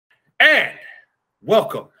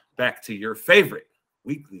Welcome back to your favorite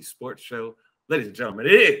weekly sports show. Ladies and gentlemen,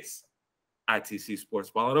 it is ITC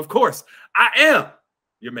Sportsball. And of course, I am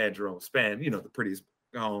your man, Jerome Span. You know, the prettiest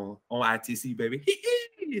on ITC, baby.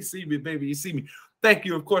 You see me, baby. You see me. Thank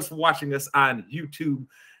you, of course, for watching us on YouTube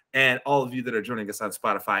and all of you that are joining us on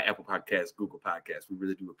Spotify, Apple Podcasts, Google Podcasts. We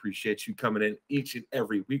really do appreciate you coming in each and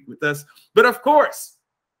every week with us. But of course,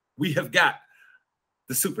 we have got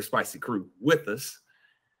the super spicy crew with us.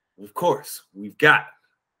 Of course, we've got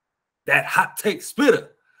that hot take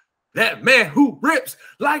spitter, that man who rips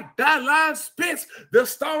like that line spits, the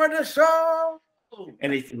star of the show.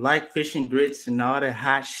 And if you like fish and grits and all that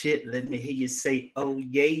hot shit, let me hear you say, oh,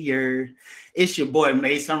 yeah. It's your boy,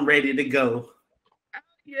 Mace. I'm ready to go.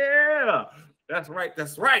 Yeah, that's right.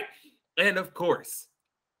 That's right. And of course,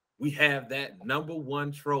 we have that number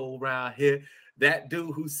one troll around here, that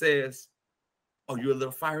dude who says, oh, you're a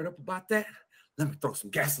little fired up about that? Let me throw some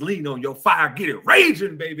gasoline on your fire. Get it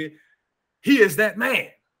raging, baby. He is that man,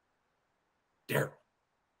 Daryl.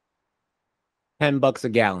 $10 a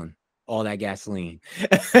gallon. All that gasoline.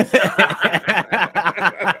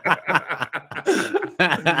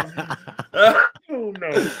 Oh,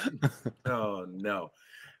 no. Oh, no.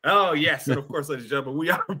 Oh, yes. And of course, ladies and gentlemen, we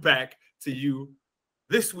are back to you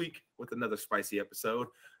this week with another spicy episode.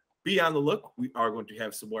 Be on the look. We are going to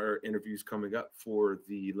have some more interviews coming up for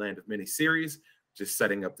the Land of Many series, just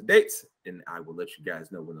setting up the dates, and I will let you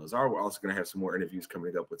guys know when those are. We're also going to have some more interviews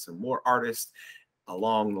coming up with some more artists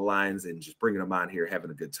along the lines and just bringing them on here,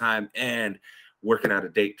 having a good time, and working out a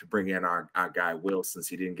date to bring in our guy Will, since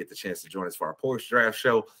he didn't get the chance to join us for our post draft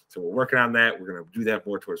show. So we're working on that. We're going to do that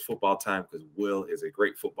more towards football time because Will is a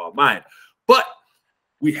great football mind. But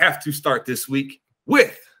we have to start this week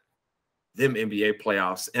with them NBA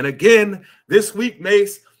playoffs. And again, this week,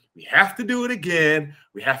 Mace, we have to do it again.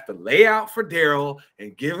 We have to lay out for Daryl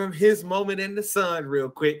and give him his moment in the sun real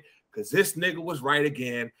quick, because this nigga was right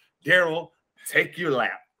again. Daryl, take your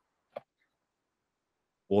lap.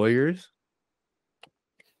 Warriors,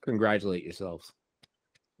 congratulate yourselves.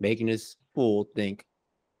 Making this fool think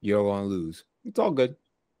you're going to lose. It's all good.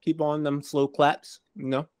 Keep on them slow claps, you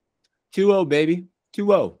know. 2-0, baby.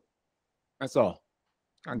 2-0. That's all.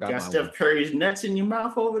 I got Steph Curry's nuts in your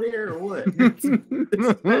mouth over there, or what?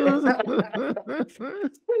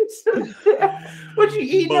 What you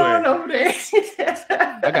eating on over there?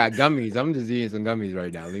 I got gummies. I'm just eating some gummies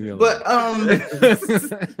right now. Leave me alone. But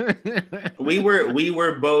we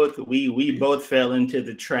both fell into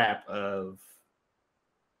the trap of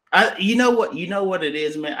you know what it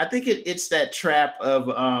is, man. I think it's that trap of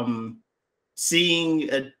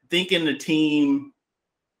thinking the team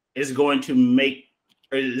is going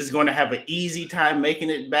to have an easy time making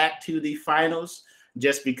it back to the finals,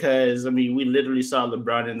 just because, I mean, we literally saw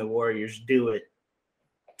LeBron and the Warriors do it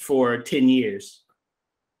for 10 years.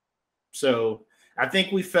 So I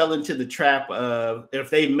think we fell into the trap of, if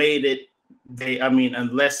they made it,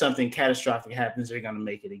 unless something catastrophic happens, they're going to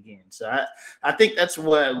make it again. So I think that's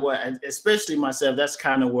what especially myself, that's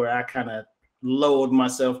kind of where I kind of lulled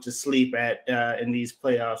myself to sleep at in these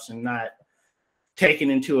playoffs, and not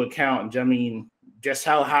taking into account, I mean, just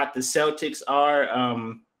how hot the Celtics are.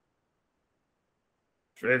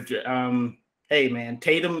 Hey man,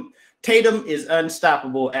 Tatum is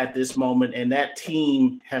unstoppable at this moment, and that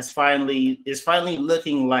team is finally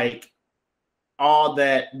looking like all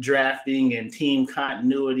that drafting and team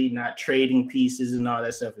continuity, not trading pieces and all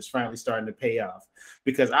that stuff, is finally starting to pay off.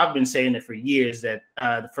 Because I've been saying it for years that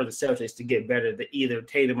for the Celtics to get better, that either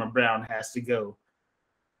Tatum or Brown has to go.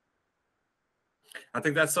 I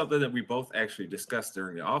think that's something that we both actually discussed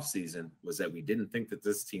during the offseason, was that we didn't think that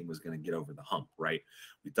this team was going to get over the hump, right?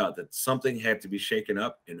 We thought that something had to be shaken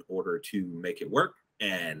up in order to make it work,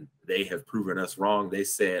 and they have proven us wrong. They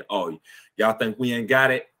said, oh, y'all think we ain't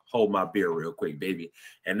got it? Hold my beer real quick, baby.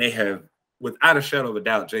 And they have, without a shadow of a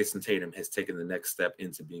doubt, Jason Tatum has taken the next step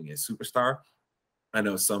into being a superstar. I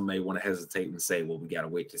know some may want to hesitate and say, well, we got to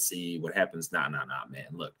wait to see what happens. Nah, man.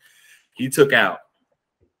 Look, he took out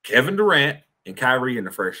Kevin Durant and Kyrie in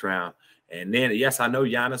the first round. And then, yes, I know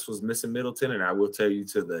Giannis was missing Middleton, and I will tell you,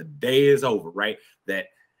 till the day is over, right, that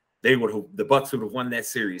the Bucks would have won that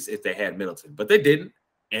series if they had Middleton, but they didn't.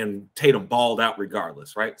 And Tatum balled out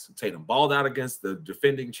regardless, right? So Tatum balled out against the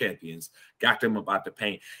defending champions, got them up out the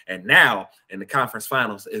paint, and now in the conference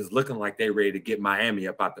finals is looking like they're ready to get Miami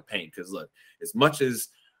up out the paint. Because look, as much as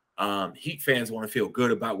Heat fans want to feel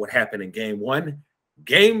good about what happened in Game 1,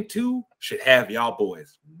 Game 2 should have y'all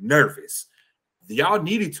boys nervous. Y'all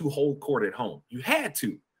needed to hold court at home. You had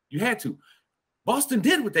to. Boston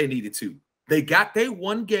did what they needed to. They got their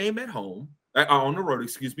one game at home, on the road,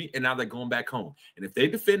 excuse me, and now they're going back home. And if they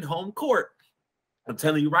defend home court, I'm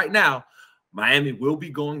telling you right now, Miami will be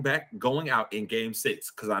going out in game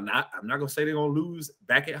 6 because I'm not gonna say they're gonna lose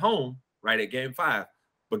back at home right at game 5,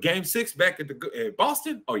 but game 6 back at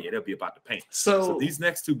Boston, oh yeah, they'll be about to paint. So these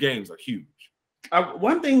next 2 games are huge.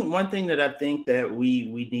 One thing that I think that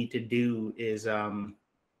we need to do is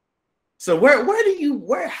so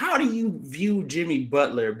how do you view Jimmy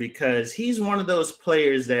Butler, because he's one of those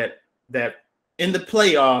players that in the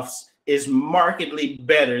playoffs is markedly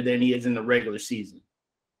better than he is in the regular season.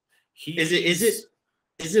 Is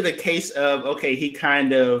it a case of, okay, he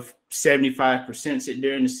kind of 75% it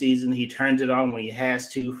during the season, he turns it on when he has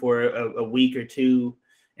to for a week or two,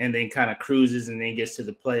 and then kind of cruises and then gets to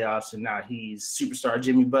the playoffs, and now he's superstar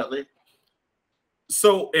Jimmy Butler?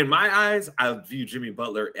 So in my eyes, I view Jimmy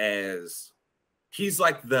Butler as he's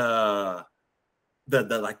like the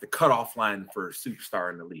cutoff line for superstar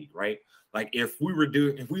in the league, right? Like if we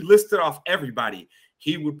listed off everybody,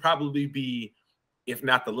 he would probably be, if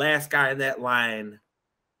not the last guy in that line,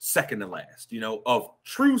 second to last, of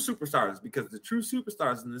true superstars, because the true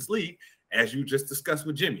superstars in this league, as you just discussed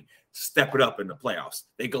with Jimmy, step it up in the playoffs.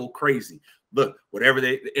 They go crazy. Look, whatever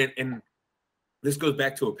and this goes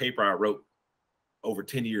back to a paper I wrote over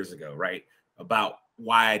 10 years ago, right? About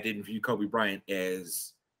why I didn't view Kobe Bryant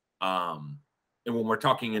as, and when we're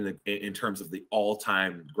talking in terms of the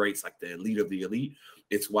all-time greats, like the elite of the elite,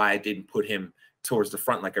 it's why I didn't put him towards the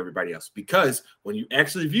front like everybody else. Because when you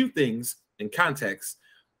actually view things in context,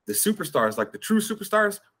 the superstars, like the true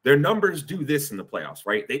superstars, their numbers do this in the playoffs,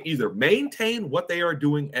 right? They either maintain what they are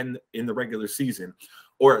doing in the regular season,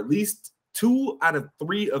 or at least 2 out of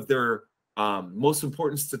 3 of their most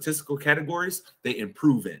important statistical categories they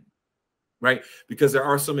improve in, right? Because there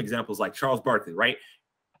are some examples like Charles Barkley, right?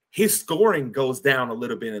 His scoring goes down a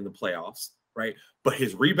little bit in the playoffs, right? But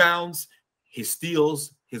his rebounds, his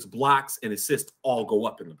steals, his blocks, and assists all go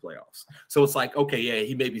up in the playoffs. So it's like, okay, yeah,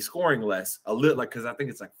 he may be scoring less, a little, like, because I think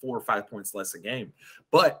it's like 4 or 5 points less a game,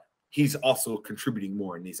 but he's also contributing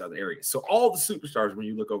more in these other areas. So all the superstars, when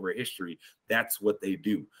you look over history, that's what they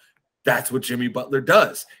do. That's what Jimmy Butler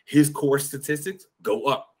does. His core statistics go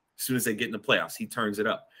up as soon as they get in the playoffs. He turns it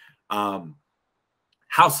up.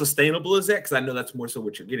 How sustainable is that? Because I know that's more so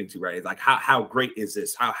what you're getting to, right? Like how great is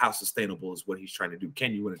this? How sustainable is what he's trying to do?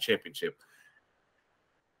 Can you win a championship?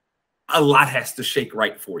 A lot has to shake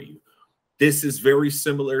right for you. This is very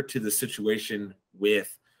similar to the situation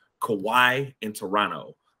with Kawhi in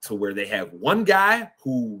Toronto, to where they have one guy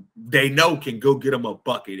who they know can go get them a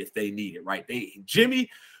bucket if they need it, right? Jimmy,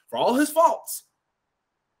 for all his faults,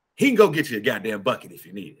 he can go get you a goddamn bucket if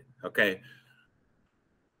you need it, okay?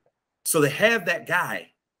 So they have that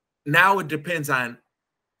guy. Now it depends on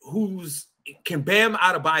can Bam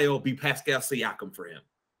Adebayo be Pascal Siakam for him,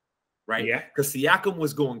 right? Yeah. Because Siakam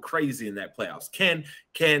was going crazy in that playoffs. Can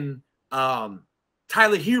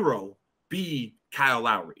Tyler Hero be Kyle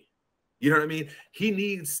Lowry? You know what I mean? He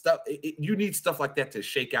needs stuff. You need stuff like that to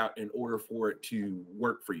shake out in order for it to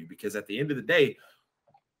work for you. Because at the end of the day,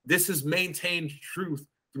 this is maintained truth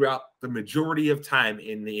throughout the majority of time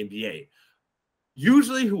in the NBA.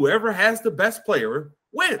 Usually, whoever has the best player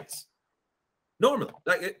wins. Normally,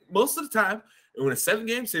 most of the time, in a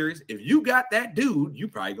 7-game series, if you got that dude, you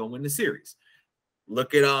probably gonna win the series.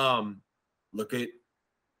 Look at the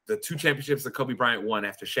 2 championships that Kobe Bryant won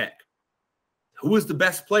after Shaq. Who was the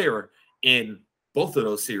best player in both of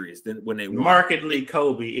those series when they won? Markedly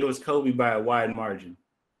Kobe. It was Kobe by a wide margin.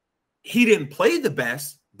 He didn't play the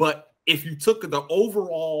best, but if you took the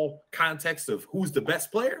overall context of who's the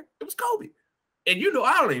best player, it was Kobe. And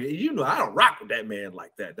I don't rock with that man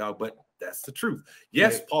like that, dog, but that's the truth.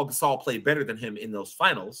 Yes, yeah. Paul Gasol played better than him in those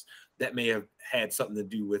finals. That may have had something to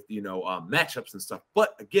do with, matchups and stuff.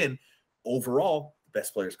 But again, overall, the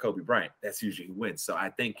best player is Kobe Bryant. That's usually who wins. So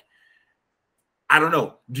I don't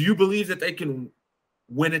know. Do you believe that they can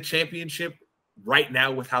win a championship right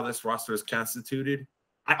now with how this roster is constituted?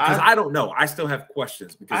 Because I don't know. I still have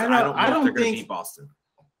questions because I don't know if they're going to beat Boston.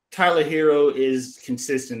 Tyler Hero is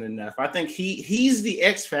consistent enough. I think he's the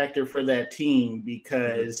X factor for that team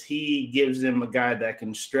because he gives them a guy that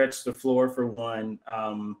can stretch the floor for one.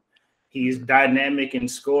 He's dynamic in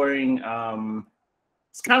scoring.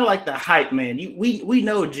 It's kind of like the hype man. We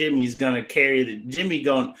know Jimmy's gonna carry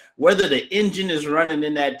whether the engine is running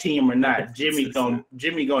in that team or not. Jimmy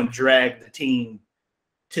gonna drag the team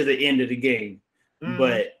to the end of the game.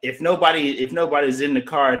 But if nobody's in the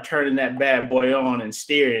car turning that bad boy on and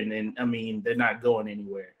steering, then they're not going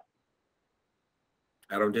anywhere.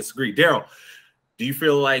 I don't disagree. Daryl, do you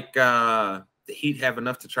feel like the Heat have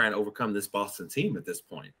enough to try and overcome this Boston team at this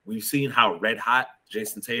point? We've seen how red hot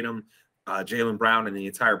Jason Tatum, Jaylen Brown and the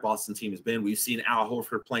entire Boston team has been. We've seen Al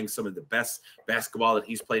Horford playing some of the best basketball that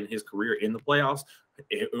he's played in his career in the playoffs.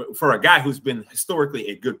 For a guy who's been historically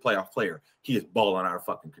a good playoff player, he is balling out of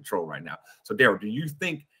fucking control right now. So, Daryl, do you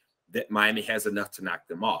think that Miami has enough to knock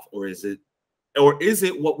them off, or is it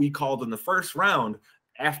what we called in the first round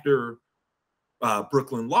after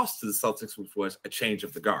Brooklyn lost to the Celtics, which was a change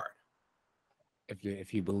of the guard?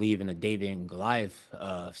 If you believe in the David and Goliath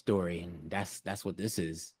story, and that's what this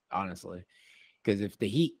is, honestly, because if the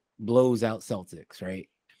Heat blows out Celtics, right,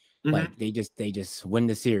 like they just win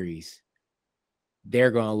the series,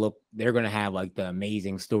 they're gonna have like the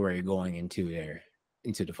amazing story going into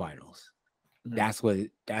the finals. That's what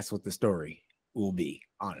the story will be,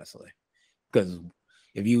 honestly, because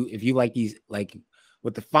if you like these, like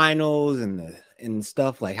with the finals and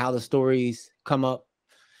stuff, like how the stories come up,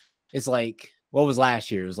 it's like, what was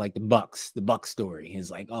last year? It was like the Bucks story.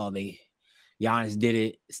 It's like, oh, Giannis did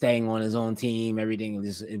it, staying on his own team, everything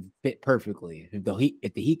it fit perfectly. If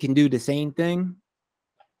the Heat can do the same thing,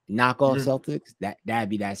 knock off Celtics, that'd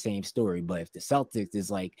be that same story. But if the Celtics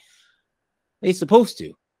is like, they supposed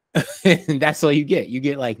to, and that's all you get. You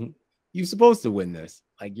get like, you're supposed to win this.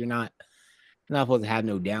 Like you're not supposed to have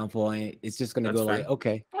no downfall in it. It's just gonna go like,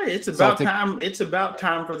 okay. It's about time. It's about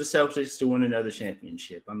time for the Celtics to win another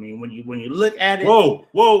championship. I mean, when you look at it, whoa.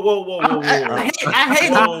 I hate him. I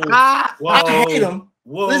hate him.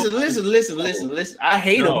 Listen. I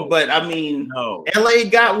hate him, but I mean, LA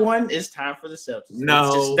got one. It's time for the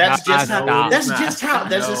Celtics. That's just how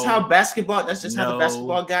basketball. That's just how the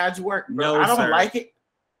basketball gods work. Bro. I don't like it.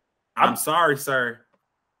 I'm sorry, sir.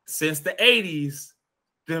 Since the 80s,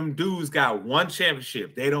 them dudes got one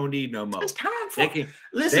championship. They don't need no more. It's time for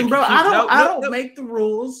listen, bro. I don't make the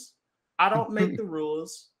rules. I don't make the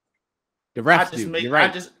rules. The refs do.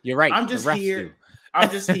 You're right. I'm just here. Do. I'm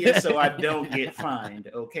just here so I don't get fined.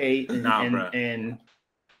 Okay. And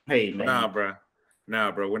hey, man.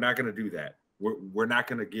 Nah, bro. We're not gonna do that. We're not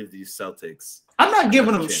gonna give these Celtics. I'm not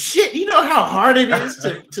giving them shit. You know how hard it is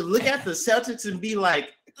to look at the Celtics and be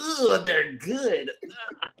like, ugh, they're good.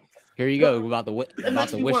 Here you go about the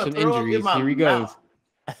wishing injuries. Here he goes.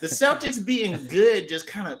 The Celtics being good just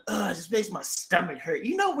kind of just makes my stomach hurt.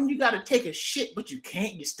 You know when you got to take a shit but you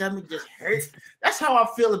can't, your stomach just hurts. That's how I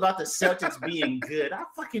feel about the Celtics being good. I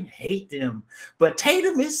fucking hate them. But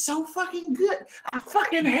Tatum is so fucking good. I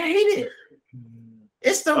fucking hate it.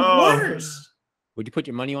 It's the worst. Would you put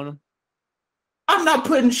your money on them? I'm not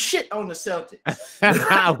putting shit on the Celtics.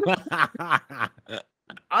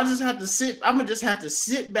 I'm gonna just have to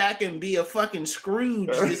sit back and be a fucking Scrooge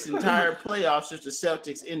this entire playoffs if the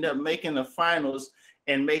Celtics end up making the finals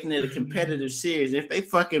and making it a competitive series. If they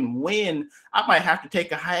fucking win, I might have to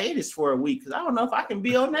take a hiatus for a week because I don't know if I can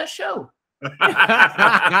be on that show. You're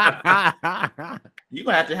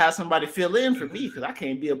gonna have to have somebody fill in for me because I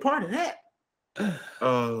can't be a part of that.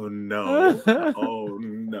 Oh no, bro.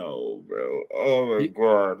 Oh my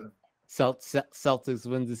god. Celtics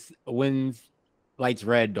wins lights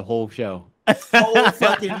red the whole show. Whole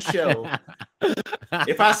fucking show.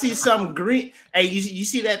 If I see some green, hey, you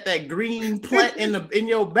see that green plant in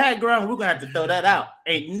your background, we're gonna have to throw that out.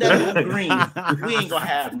 Ain't nothing green. We ain't gonna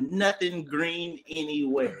have nothing green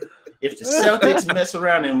anywhere. If the Celtics mess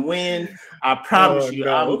around and win, I promise you,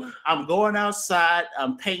 no. I'm going outside.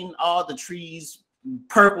 I'm painting all the trees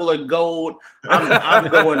purple or gold.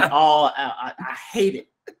 I'm going all out. I hate it.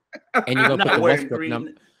 And you're gonna put the Westbrook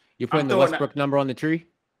number. You're putting the Westbrook number on the tree?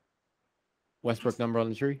 Westbrook number on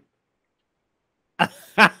the tree?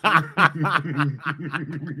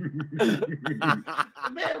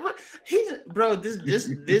 Man, bro, this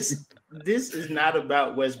is not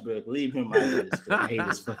about Westbrook. Leave him out of this. I hate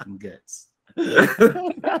his fucking guts.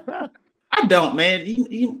 I don't, man.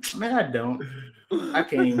 Man, I don't. I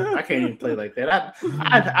can't even play like that.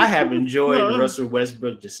 I have enjoyed Russell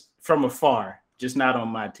Westbrook just from afar, just not on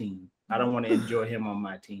my team. I don't want to enjoy him on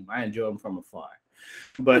my team. I enjoy him from afar.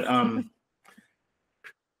 But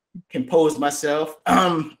compose myself.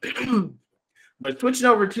 But switching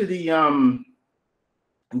over to the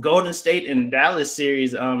Golden State and Dallas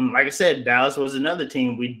series, like I said, Dallas was another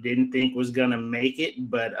team we didn't think was gonna make it,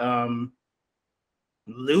 but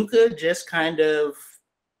Luka just kind of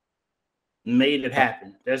made it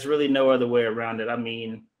happen. There's really no other way around it. I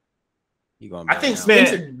mean, I think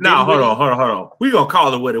Spencer. No, hold on. We're gonna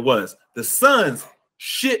call it what it was. The Suns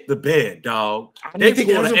shit the bed, dog. They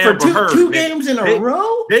pulled an Amber Heard two games in a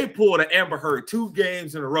row. They pulled an Amber Heard 2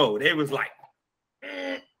 games in a row. They was like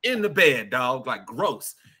in the bed, dog, like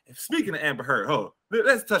gross. And speaking of Amber Heard,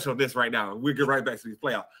 let's touch on this right now. We'll get right back to these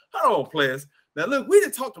playoffs. Hold on, players. Now look, we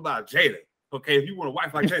done talked about Jada Okay, if you want a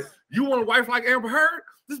wife like that, you want a wife like Amber Heard?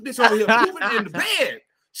 This bitch over here pooping in the bed.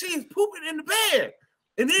 She is pooping in the bed.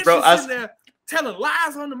 And then she's sitting there telling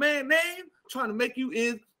lies on the man's name, trying to make you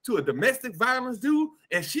into a domestic violence dude.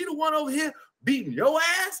 And she the one over here beating your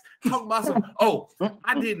ass, talking about some,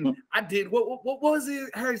 I did, what was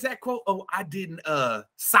it, her exact quote? Oh, I didn't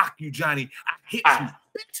sock you, Johnny. I hit you.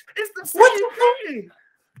 Bitch, it's the same thing.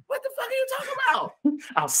 What the fuck are you talking about?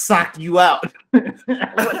 I'll sock you out.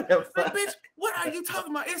 Bitch, what are you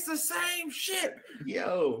talking about? It's the same shit.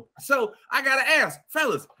 Yo. So I gotta ask,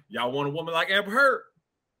 fellas, y'all want a woman like Amber Heard?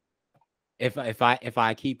 If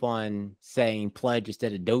I keep on saying pledge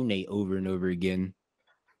instead of donate over and over again,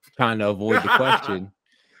 trying to avoid the question.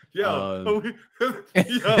 Yo.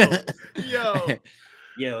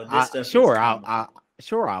 This stuff sure,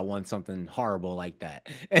 I want something horrible like that.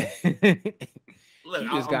 Look, you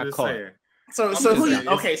just got caught. Saying. So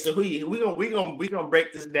we gonna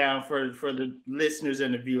break this down for the listeners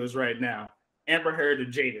and the viewers right now. Amber Heard or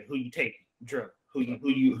Jada, who you take? Drew,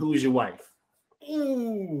 who's your wife?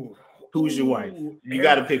 Ooh, who's your wife? You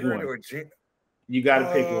got to pick one. You got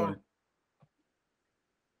to pick one.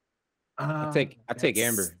 I take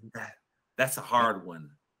Amber. That's a hard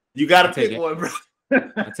one. You got to pick one, bro.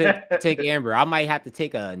 I take Amber. I might have to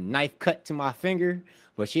take a knife cut to my finger,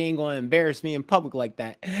 but she ain't gonna embarrass me in public like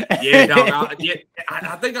that. Yeah, dog.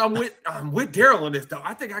 I think I'm with Daryl on this, though.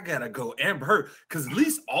 I think I gotta go Amber Heard, because at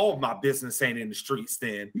least all of my business ain't in the streets.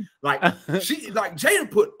 Then, like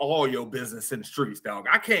Jada put all your business in the streets, dog.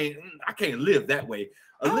 I can't live that way.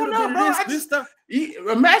 A little bit of this stuff.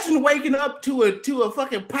 Imagine waking up to a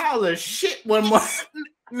fucking pile of shit one morning.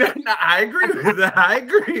 No, I agree with that. I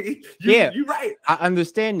agree. You're right. I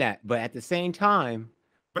understand that, but at the same time,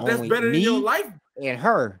 but that's better than your life. And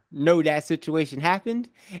her know that situation happened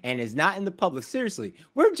and is not in the public. Seriously,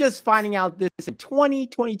 we're just finding out this in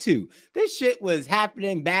 2022. This shit was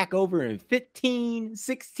happening back over in 15,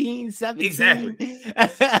 16, 17. Exactly.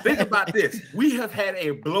 Think about this. We have had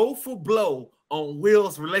a blow for blow on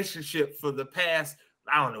Will's relationship for the past,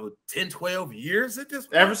 I don't know, 10, 12 years at this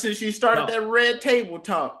point. Ever since you started that red table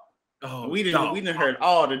talk, we didn't heard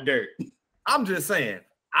all the dirt. I'm just saying,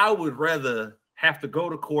 I would rather have to go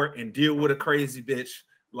to court and deal with a crazy bitch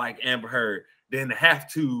like Amber Heard than to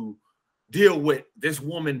have to deal with this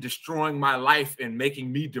woman destroying my life and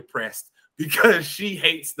making me depressed because she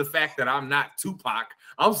hates the fact that I'm not Tupac.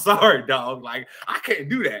 I'm sorry, dog. Like, I can't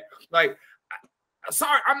do that. Like,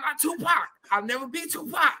 sorry, I'm not Tupac. I'll never be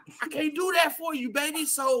Tupac. I can't do that for you, baby.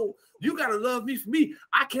 So you gotta love me for me.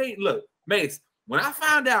 I can't look, Mace. When I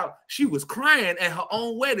found out she was crying at her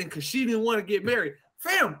own wedding because she didn't want to get married,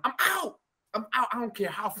 fam, I'm out. I'm out. I don't care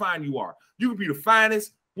how fine you are. You can be the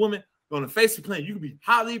finest woman on the face of the planet. You can be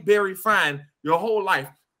Holly Berry fine your whole life.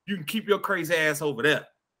 You can keep your crazy ass over there.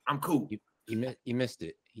 I'm cool. You missed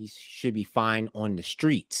it. He should be fine on the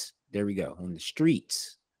streets. There we go. On the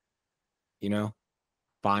streets. You know,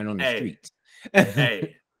 fine on the streets.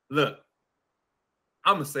 Hey, look,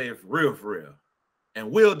 I'm gonna say it for real.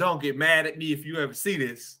 And Will, don't get mad at me if you ever see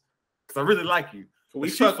this, because I really like you. We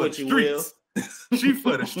fuck with you, Will. She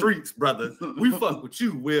for the streets, brother. We fuck with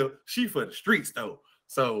you, Will. She for the streets, though.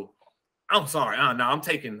 So I'm sorry. No, I'm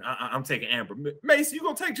taking Amber. Mace, you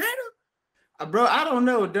gonna take Jada? Bro, I don't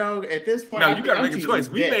know, dog. At this point, no, you gotta make a choice.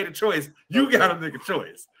 We made a choice. You gotta make a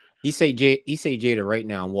choice. He say Jada right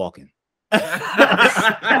now. I'm walking.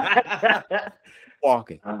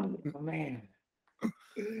 Walking. Oh man.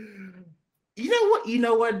 You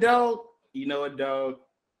know what, dog?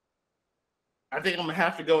 I think I'm gonna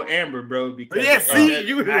have to go Amber, bro. Because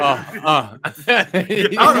you thought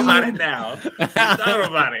about it now. You thought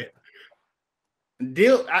about it.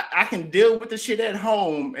 I can deal with the shit at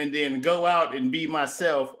home and then go out and be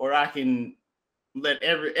myself, or I can let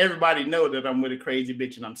everybody know that I'm with a crazy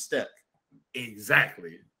bitch and I'm stuck.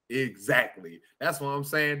 Exactly. That's what I'm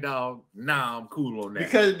saying, dog. Nah, I'm cool on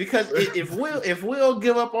that. Because if Will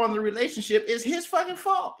give up on the relationship, it's his fucking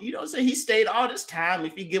fault. You know what I'm saying? He stayed all this time.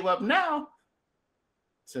 If he give up now,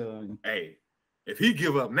 so hey, if he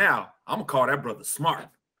give up now, I'm gonna call that brother smart.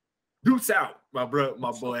 Deuce out, my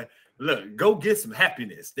boy. Look, go get some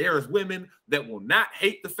happiness. There's women that will not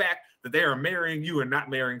hate the fact that they are marrying you and not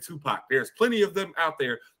marrying Tupac. There's plenty of them out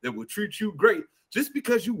there that will treat you great just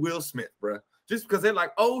because you Will Smith, bro. Just because they're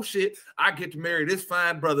like, oh shit, I get to marry this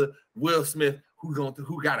fine brother, Will Smith, who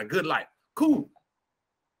got a good life. Cool.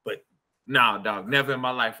 But nah, dog, never in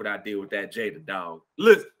my life would I deal with that Jada, dog.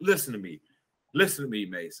 Listen to me. Listen to me,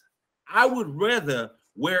 Mason. I would rather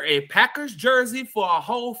wear a Packers jersey for a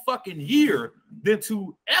whole fucking year than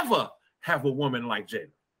to ever have a woman like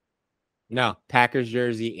Jada. No, Packers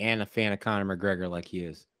jersey and a fan of Conor McGregor like he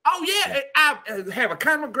is. Oh, yeah. I have a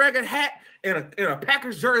Conor McGregor hat and a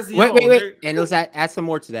Packers jersey. Wait. And let's add some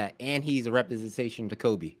more to that. And he's a representation to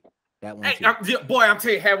Kobe. That one too. I'm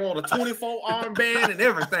telling you, have on a 24 armband and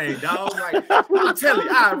everything, dog. Like, I'm telling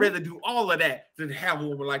you, I'd rather do all of that than have a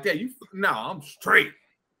woman like that. I'm straight.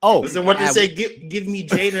 Oh, so what they say? Give me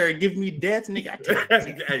Jada or give me death, nigga.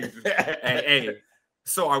 Hey.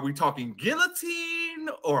 So are we talking guillotine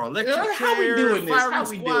or electric chair? How we doing this? How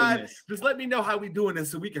we doing this? Just let me know how we doing this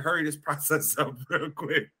so we can hurry this process up real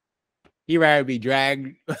quick. He rather be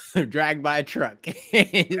dragged by a truck.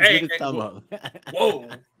 Whoa.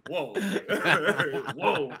 Whoa.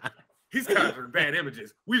 He's conjuring bad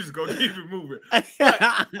images. We just gonna keep it moving. But,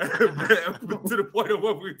 to the point of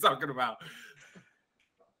what we were talking about.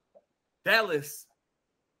 Dallas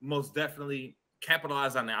most definitely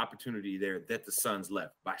capitalized on the opportunity there that the Suns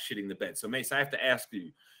left by shitting the bed. So, Mace, I have to ask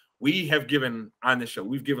you, we've given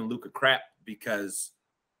Luka crap because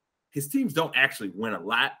his teams don't actually win a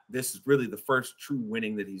lot. This is really the first true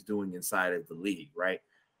winning that he's doing inside of the league, right?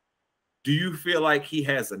 Do you feel like he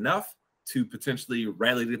has enough to potentially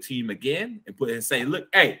rally the team again and say, look,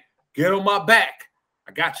 hey, get on my back.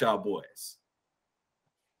 I got y'all boys.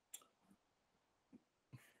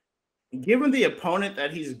 Given the opponent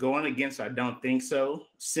that he's going against, I don't think so.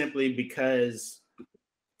 Simply because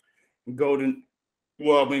we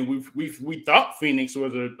thought Phoenix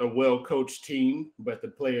was a well-coached team, but the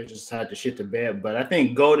players just had to shit the bed. But I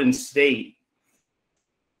think Golden State,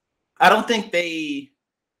 I don't think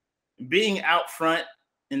being out front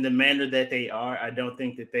in the manner that they are, I don't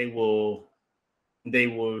think that they will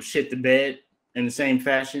shit the bed in the same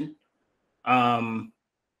fashion.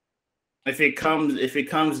 If it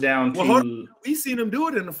comes down to, we've seen them do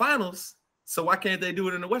it in the finals, so why can't they do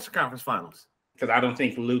it in the Western Conference Finals? Because I don't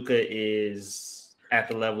think Luka is at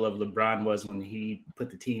the level of LeBron was when he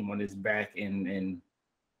put the team on his back and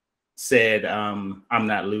said, "I'm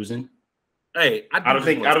not losing." Hey, I don't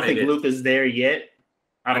think Luka's there yet.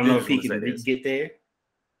 I don't know if he can get there.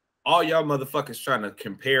 All y'all motherfuckers trying to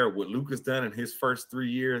compare what Luka's done in his first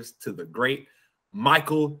 3 years to the great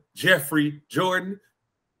Michael Jeffrey Jordan.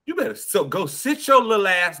 You better go sit your little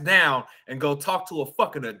ass down and go talk to a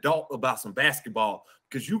fucking adult about some basketball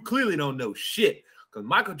because you clearly don't know shit. Because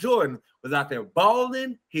Michael Jordan was out there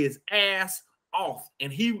balling his ass off.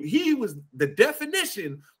 And he was the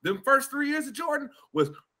definition, the first 3 years of Jordan was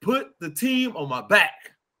put the team on my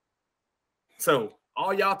back. So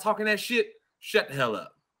all y'all talking that shit, shut the hell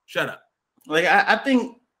up. Shut up. Like I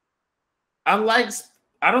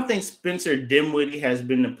don't think Spencer Dinwiddie has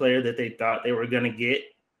been the player that they thought they were gonna get.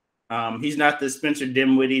 He's not the Spencer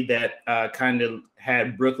Dinwiddie that kind of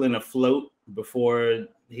had Brooklyn afloat before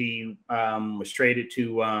he was traded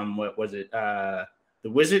to the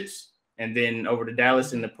Wizards and then over to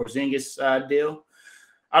Dallas in the Porzingis deal.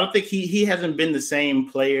 I don't think he hasn't been the same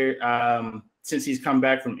player since he's come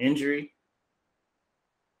back from injury.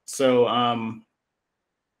 So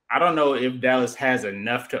I don't know if Dallas has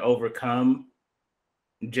enough to overcome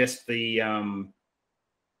just the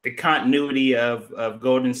continuity of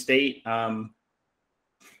Golden State. Because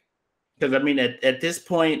I mean, at this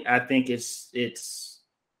point, I think it's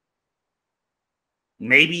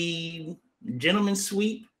maybe gentleman's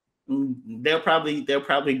sweep. They'll probably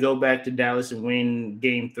go back to Dallas and win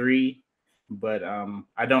Game 3, but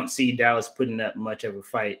I don't see Dallas putting up much of a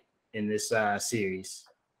fight in this series,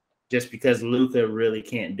 just because Luka really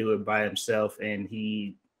can't do it by himself, and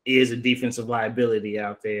he is a defensive liability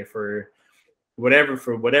out there for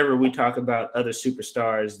whatever we talk about other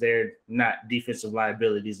superstars. They're not defensive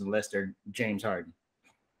liabilities unless they're James Harden.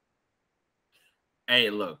 Hey,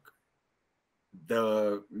 look,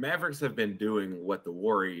 the Mavericks have been doing what the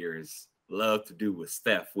Warriors love to do with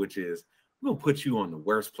Steph, which is we're going to put you on the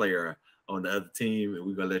worst player on the other team, and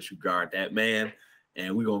we're going to let you guard that man,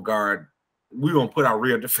 and we're going to put our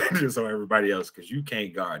real defenders on everybody else because you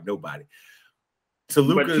can't guard nobody. To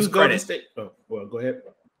Luka's credit. Go ahead.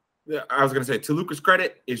 I was going to say, to Luka's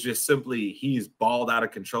credit, it's just simply he's balled out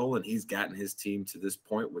of control and he's gotten his team to this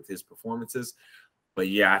point with his performances. But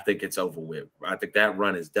yeah, I think it's over with. I think that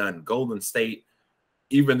run is done. Golden State,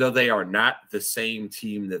 even though they are not the same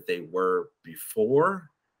team that they were before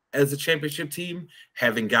as a championship team,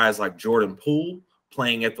 having guys like Jordan Poole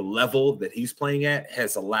playing at the level that he's playing at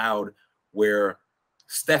has allowed where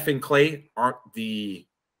Steph and Clay aren't the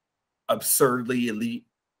absurdly elite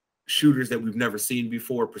shooters that we've never seen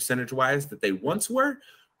before percentage-wise that they once were,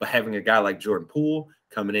 but having a guy like Jordan Poole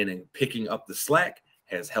coming in and picking up the slack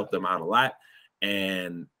has helped them out a lot.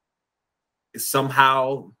 And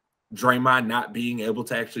somehow Draymond not being able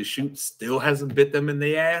to actually shoot still hasn't bit them in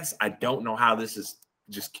the ass. I don't know how this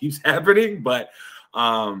just keeps happening, but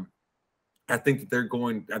I think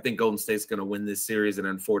Golden State's going to win this series. And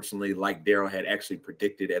unfortunately, like Daryl had actually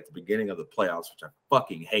predicted at the beginning of the playoffs, which I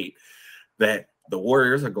fucking hate, that the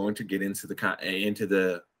Warriors are going to get into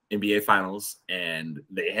the NBA Finals, and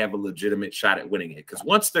they have a legitimate shot at winning it. Because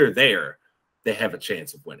once they're there, they have a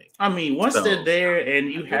chance of winning. I mean, once they're there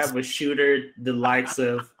and you have a shooter the likes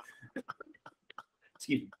of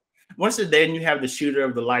excuse me. Once they're there and you have the shooter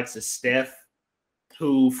of the likes of Steph,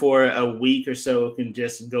 who for a week or so can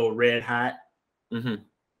just go red hot. Mm-hmm.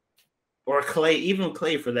 Or Clay, even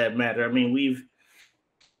Clay for that matter. I mean, we've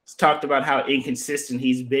talked about how inconsistent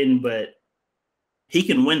he's been, but he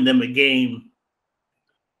can win them a game.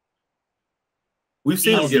 We've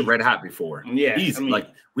seen him get red hot before. Yeah,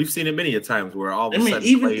 we've seen it many a times where all of a sudden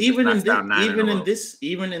even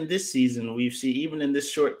in this season, we've seen, even in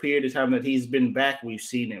this short period of time that he's been back, we've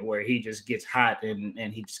seen it where he just gets hot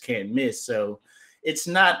and he just can't miss. So it's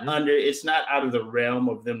not out of the realm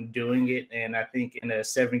of them doing it. And I think in a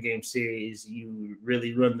 7-game series, you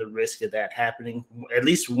really run the risk of that happening. At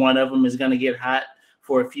least one of them is going to get hot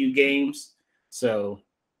for a few games. So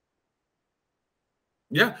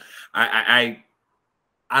yeah,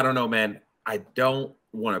 I don't know, man. I don't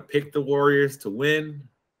want to pick the Warriors to win.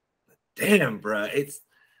 But damn, bro. It's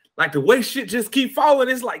like the way shit just keep falling.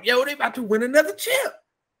 It's like, yo, they about to win another chip.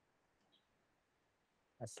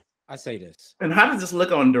 I say this. And how does this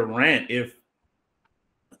look on Durant if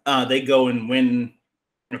they go and win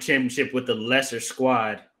a championship with a lesser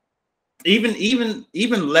squad? Even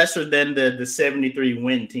lesser than the 73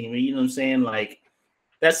 win team. You know what I'm saying? Like,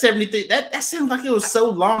 that 73, that seemed like it was so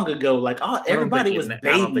long ago. Like, everybody was babies.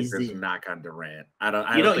 I don't think there's a knock on Durant.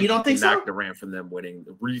 You don't think so? Knock Durant from them winning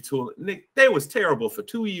the retool. They was terrible for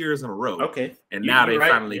 2 years in a row. Okay, and now they're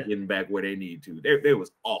finally getting back where they need to. They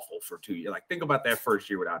was awful for 2 years. Like, think about that first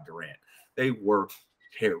year without Durant. They were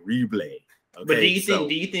terrible. Okay? But do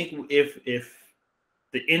you think if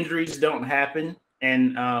the injuries don't happen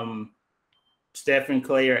and Steph and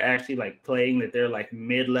Clay are actually like playing, that they're like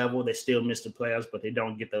mid-level, they still miss the playoffs, but they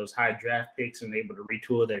don't get those high draft picks and able to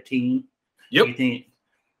retool their team? Yep. You think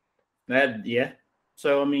that? Yeah.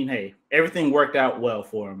 So I mean, hey, everything worked out well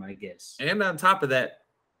for them, I guess. And on top of that,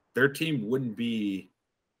 their team wouldn't be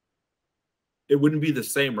the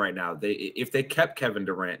same right now. If they kept Kevin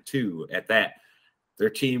Durant too at that, their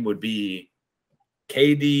team would be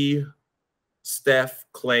KD, Steph,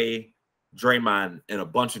 Clay, Draymond, and a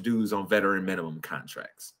bunch of dudes on veteran minimum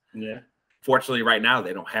contracts. Yeah. Fortunately, right now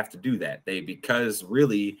they don't have to do that. Because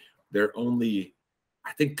the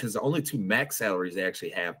only two max salaries they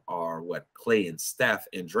actually have are Clay and Steph,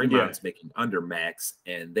 and Draymond's making under max,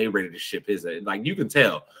 and they ready to ship his. Like, you can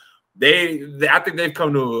tell I think they've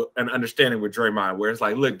come to an understanding with Draymond where it's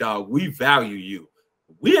like, look, dog, we value you.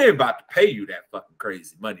 We ain't about to pay you that fucking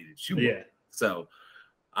crazy money that you want. So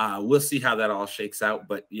we'll see how that all shakes out.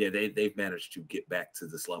 But yeah, they've managed to get back to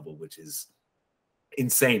this level, which is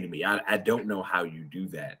insane to me. I don't know how you do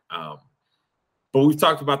that. But we've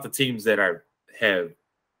talked about the teams that have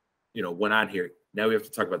went on here. Now we have to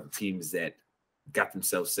talk about the teams that got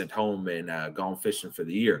themselves sent home and gone fishing for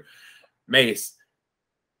the year. Mace,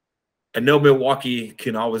 I know Milwaukee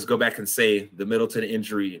can always go back and say the Middleton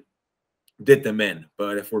injury did them in.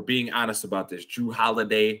 But if we're being honest about this, Jrue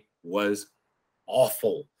Holiday was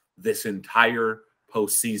awful this entire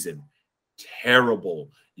postseason.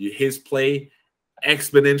 Terrible. His play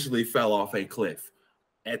exponentially fell off a cliff.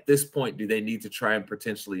 At this point, do they need to try and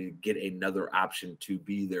potentially get another option to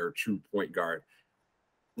be their true point guard,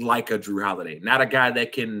 like a Jrue Holiday? Not a guy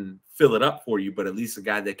that can fill it up for you, but at least a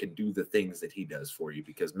guy that can do the things that he does for you.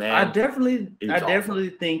 Because, man, I definitely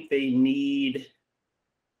think they need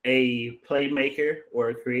a playmaker or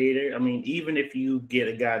a creator. I mean, even if you get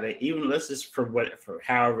a guy that, even let's just for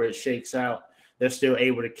however it shakes out, they're still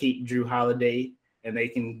able to keep Jrue Holiday, and they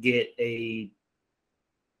can get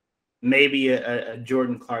maybe a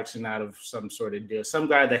Jordan Clarkson out of some sort of deal. Some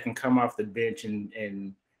guy that can come off the bench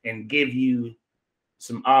and give you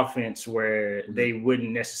some offense where they wouldn't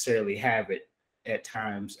necessarily have it at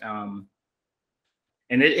times. And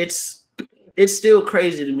it's still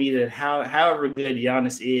crazy to me that however good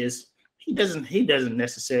Giannis is, he doesn't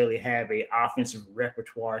necessarily have a offensive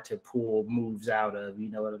repertoire to pull moves out of. You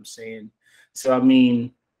know what I'm saying? So I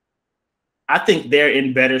mean, I think they're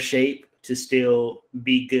in better shape to still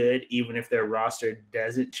be good, even if their roster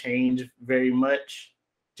doesn't change very much,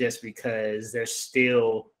 just because there's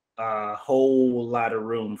still a whole lot of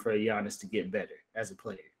room for Giannis to get better as a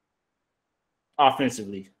player,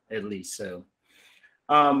 offensively at least. So,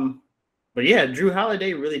 but yeah, Jrue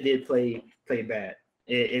Holiday really did play bad.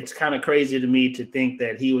 It's kind of crazy to me to think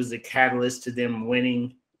that he was the catalyst to them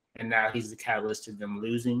winning, and now he's the catalyst to them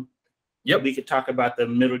losing. Yep. We could talk about the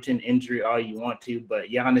Middleton injury all you want to, but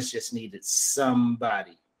Giannis just needed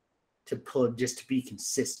somebody to pull, just to be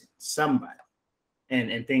consistent. Somebody.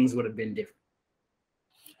 And things would have been different.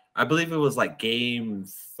 I believe it was like game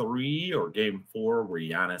 3 or game 4 where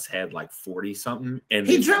Giannis had like 40 something, and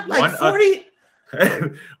he dropped like 40.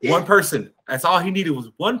 One person. That's all he needed was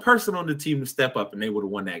one person on the team to step up, and they would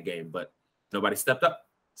have won that game. But nobody stepped up.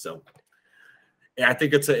 So yeah, I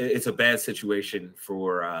think it's a bad situation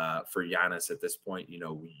for Giannis at this point. You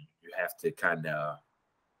know, you have to kind of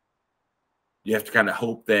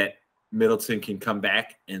hope that Middleton can come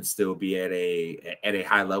back and still be at a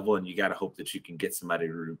high level, and you got to hope that you can get somebody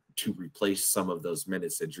to replace some of those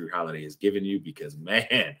minutes that Drew Holiday has given you, because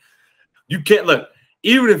man, you can't look.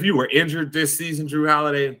 Even if you were injured this season, Drew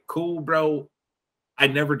Holiday, cool, bro. I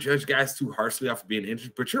never judge guys too harshly off of being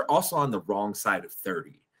injured, but you're also on the wrong side of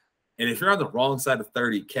 30. And if you're on the wrong side of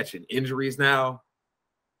 30 catching injuries now,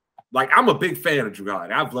 like, I'm a big fan of Drew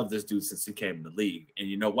Holiday. I've loved this dude since he came in the league. And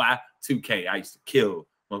you know why? 2K. I used to kill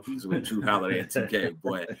monkeys with Drew Holiday at 2K,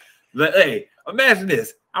 boy. But hey, imagine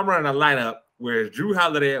this. I'm running a lineup where it's Drew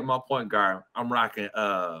Holiday at my point guard. I'm rocking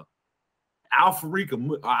Al-Farouq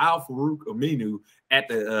Aminu at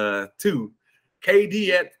the 2, KD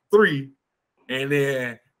at 3, and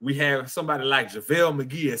then we have somebody like JaVale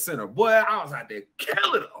McGee at center. Boy, I was out there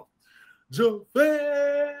killing them.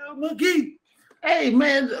 JaVale McGee. Hey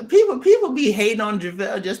man, people be hating on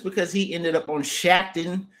JaVale just because he ended up on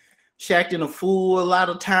Shaqtin' a fool a lot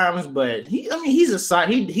of times, but he's a side.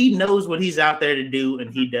 He knows what he's out there to do,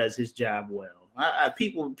 and he does his job well.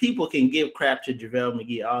 People can give crap to JaVale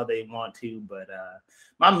McGee all they want to, but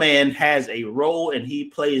my man has a role and he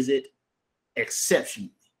plays it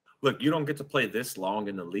exceptionally. Look, you don't get to play this long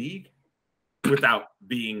in the league without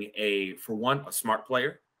being for one, a smart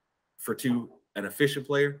player, for 2, an efficient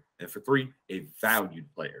player, and for 3, a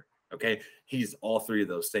valued player. Okay, he's all 3 of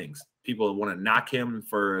those things. People want to knock him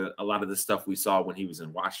for a lot of the stuff we saw when he was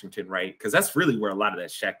in Washington, right? Because that's really where a lot of that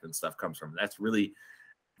Shaqtin' stuff comes from. That's really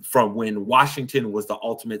from when Washington was the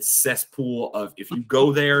ultimate cesspool of, if you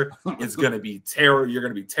go there, it's going to be terrible. You're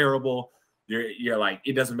going to be terrible. You're like,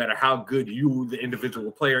 it doesn't matter how good the individual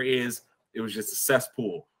player is. It was just a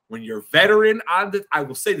cesspool. When you're veteran I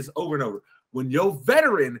will say this over and over. When your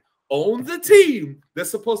veteran on the team that's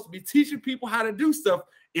supposed to be teaching people how to do stuff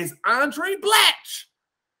is Andre Blatch,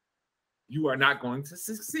 you are not going to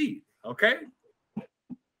succeed. Okay?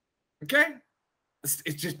 Okay?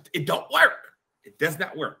 It don't work. It does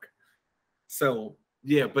not work. So,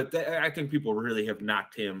 yeah, but I think people really have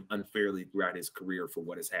knocked him unfairly throughout his career for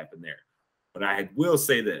what has happened there. But I will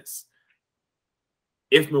say this.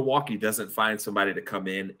 If Milwaukee doesn't find somebody to come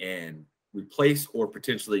in and replace or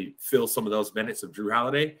potentially fill some of those minutes of Drew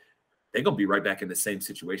Holiday, they're going to be right back in the same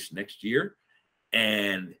situation next year.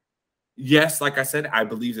 And yes, like I said, I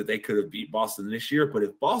believe that they could have beat Boston this year. But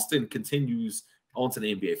if Boston continues on to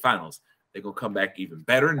the NBA Finals, they're going to come back even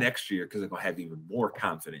better next year because they're going to have even more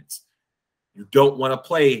confidence. You don't want to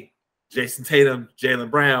play Jason Tatum,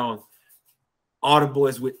 Jaylen Brown, all the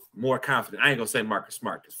boys with more confidence. I ain't going to say Marcus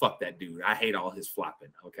Smart because fuck that dude. I hate all his flopping.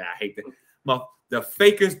 Okay, I hate that. The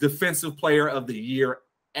fakest defensive player of the year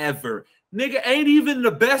ever. Nigga ain't even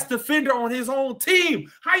the best defender on his own team.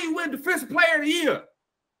 How you win defensive player of the year?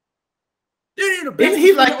 Isn't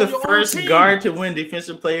he like the first guard to win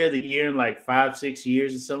defensive player of the year in like 5-6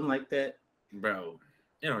 years or something like that? Bro,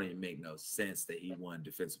 it don't even make no sense that he won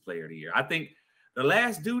defensive player of the year. I think the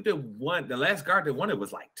last guard that won it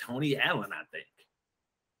was like Tony Allen, I think.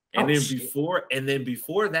 And before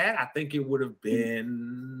that, I think it would have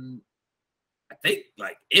been, I think,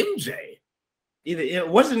 like MJ.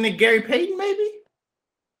 Wasn't it Gary Payton, maybe?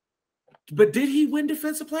 But did he win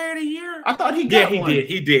defensive player of the year? I thought he got one.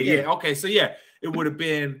 He did. Yeah. Okay. So yeah, it would have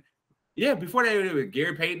been, before that it was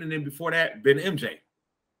Gary Payton, and then before that, been MJ.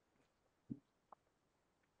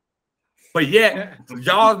 But yeah,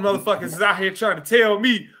 y'all motherfuckers is out here trying to tell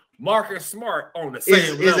me Marcus Smart on the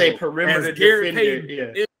same level is a perimeter as Gary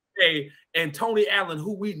defender, Payton, MJ, and Tony Allen,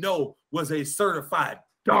 who we know was a certified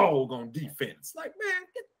dog on defense. Like, man,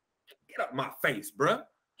 get up my face, bro.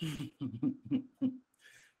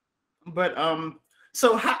 But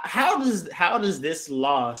so how does this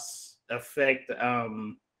loss affect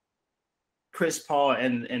Chris Paul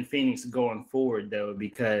and Phoenix going forward though?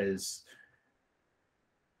 Because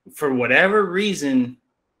for whatever reason,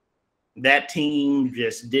 that team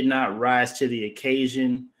just did not rise to the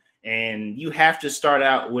occasion, and you have to start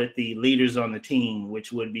out with the leaders on the team,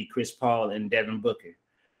 which would be Chris Paul and Devin Booker.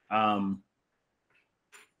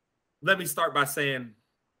 Let me start by saying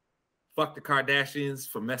Fuck the Kardashians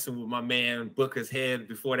for messing with my man Booker's head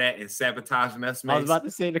before that and sabotaging us. I was about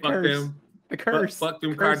to say the fuck curse. Them. The curse. Fuck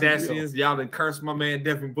them curse Kardashians. Y'all done cursed my man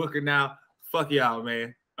Devin Booker now. Fuck y'all,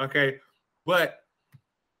 man. Okay. But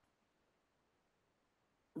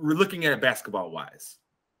we're looking at it basketball-wise.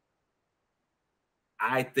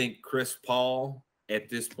 I think Chris Paul, at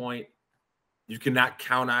this point, you cannot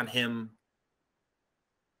count on him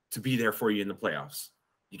to be there for you in the playoffs.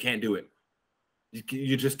 You can't do it.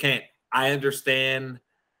 You just can't. I understand,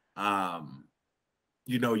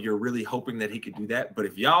 you're really hoping that he could do that. But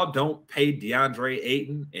if y'all don't pay DeAndre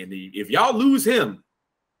Ayton, and if y'all lose him,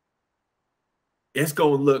 it's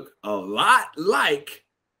going to look a lot like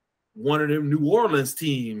one of them New Orleans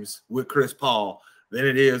teams with Chris Paul than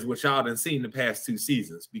it is what y'all done seen the past 2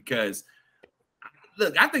 seasons. Because,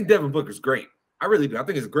 look, I think Devin Booker's great. I really do. I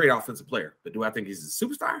think he's a great offensive player. But do I think he's a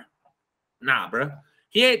superstar? Nah, bro.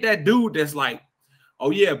 He ain't that dude that's like, oh,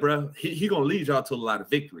 yeah, bro, he going to lead y'all to a lot of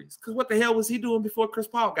victories. Because what the hell was he doing before Chris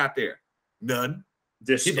Paul got there? None.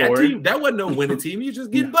 That wasn't no winning team. You just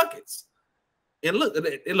getting buckets. And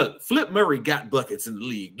look, Flip Murray got buckets in the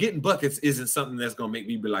league. Getting buckets isn't something that's going to make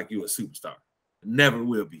me be like you a superstar. Never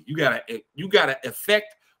will be. You gotta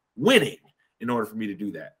affect winning in order for me to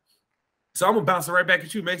do that. So I'm going to bounce it right back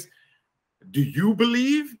at you, Mace. Do you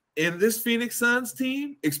believe in this Phoenix Suns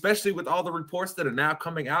team, especially with all the reports that are now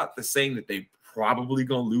coming out that's saying that they probably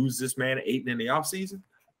going to lose this man Ayton in the offseason?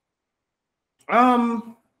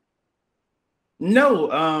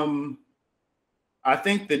 No. I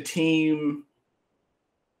think the team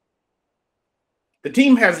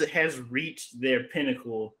has reached their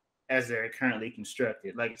pinnacle as they're currently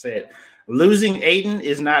constructed. Like I said, losing Ayton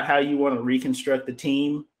is not how you want to reconstruct the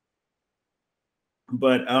team.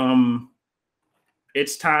 But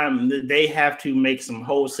it's time. They have to make some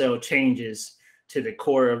wholesale changes to the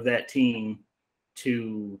core of that team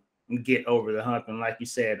to get over the hump. And like you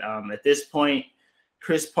said, at this point,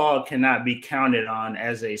 Chris Paul cannot be counted on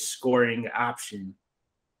as a scoring option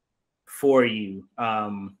for you.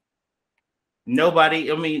 Nobody,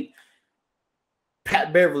 I mean,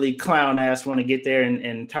 Pat Beverly clown ass want to get there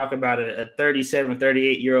and talk about a 37,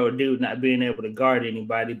 38-year-old dude not being able to guard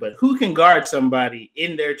anybody, but who can guard somebody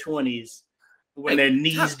in their 20s when their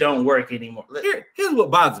knees don't work anymore? Here's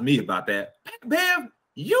what bothers me about that. Pat Bev,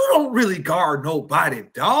 you don't really guard nobody,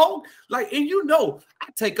 dog. Like, and I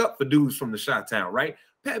take up for dudes from the Chi-Town, right?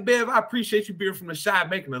 Pat Bev, I appreciate you being from the Chi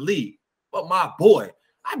making the league. But my boy,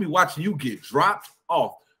 I be watching you get dropped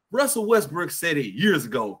off. Russell Westbrook said it years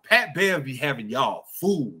ago. Pat Bev be having y'all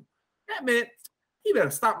fooled. That man, he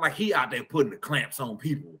better stop like he out there putting the clamps on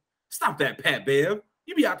people. Stop that, Pat Bev.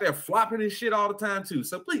 You be out there flopping and shit all the time too.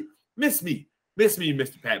 So please, miss me,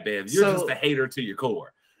 Mr. Pat Bev. You're just a hater to your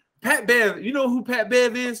core. Pat Bev, you know who Pat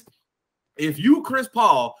Bev is? If you Chris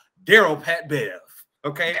Paul, Daryl Pat Bev.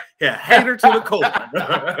 Okay? Yeah, hater to the core.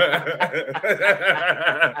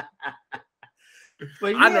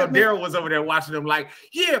 But I know Daryl was over there watching them like,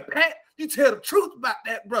 yeah, Pat, you tell the truth about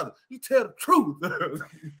that, brother. You tell the truth.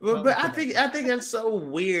 but I think that's so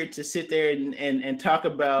weird to sit there and talk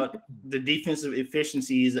about the defensive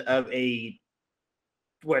efficiencies of a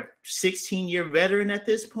 16-year veteran at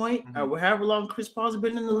this point, or however long Chris Paul's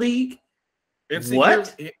been in the league.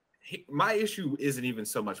 My issue isn't even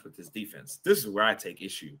so much with his defense. This is where I take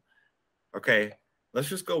issue. Okay, let's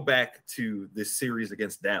just go back to this series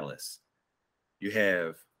against Dallas. You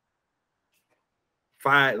have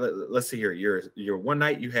 5. Let's see here. Your one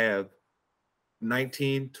night you have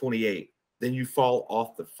 19, 28. Then you fall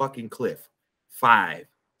off the fucking cliff. 5,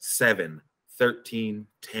 7, 13,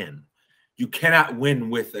 10. You cannot win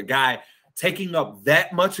with a guy taking up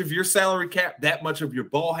that much of your salary cap, that much of your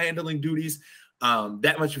ball handling duties,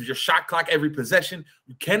 that much of your shot clock every possession.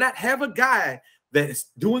 You cannot have a guy that is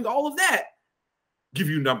doing all of that give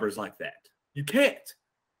you numbers like that. You can't.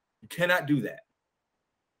 You cannot do that.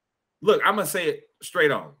 Look, I'm going to say it straight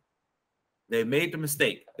on. They made the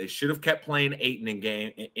mistake. They should have kept playing Ayton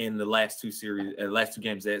in the last 2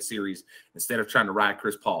 games of that series instead of trying to ride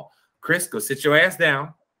Chris Paul. Chris, go sit your ass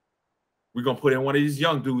down. We're going to put in one of these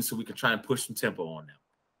young dudes so we can try and push some tempo on them.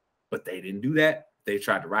 But they didn't do that. They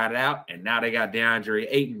tried to ride it out, and now they got DeAndre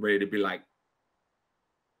Ayton ready to be like,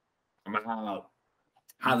 I'm out.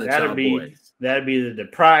 That'd be the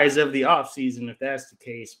prize of the offseason if that's the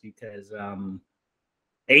case, because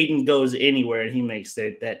Ayton goes anywhere and he makes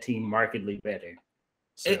that team markedly better.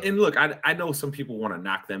 So. And look, I know some people want to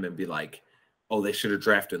knock them and be like, oh, they should have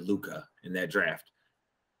drafted Luka in that draft.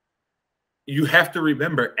 You have to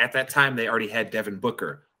remember, at that time, they already had Devin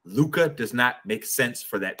Booker. Luka does not make sense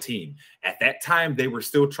for that team. At that time, they were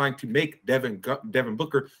still trying to make Devin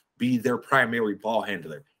Booker be their primary ball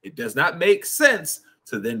handler. It does not make sense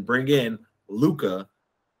to then bring in Luka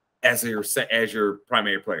as your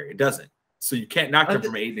primary player. It doesn't. So you can't knock him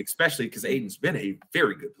from Aiden, especially because Aiden's been a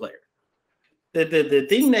very good player. The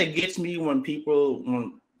thing that gets me when people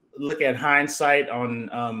look at hindsight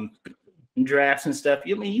on drafts and stuff,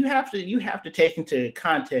 I mean, you have to take into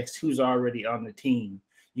context who's already on the team.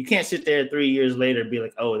 You can't sit there 3 years later and be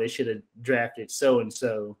like, oh, they should have drafted so and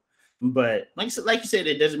so. But like you said,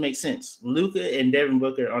 it doesn't make sense. Luka and Devin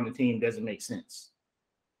Booker on the team doesn't make sense.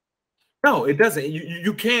 No, it doesn't.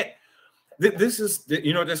 You can't. This is,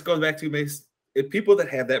 this goes back to Mace. If people that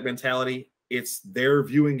have that mentality, they're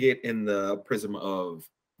viewing it in the prism of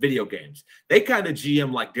video games. They kind of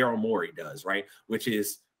GM like Daryl Morey does, right? Which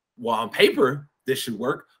is, well, on paper, this should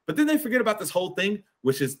work. But then they forget about this whole thing,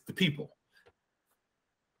 which is the people.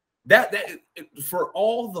 That for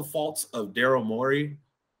all the faults of Daryl Morey,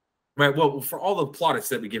 right? Well, for all the plaudits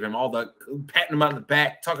that we give him, all the patting him on the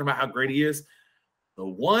back, talking about how great he is, the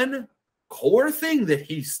one core thing that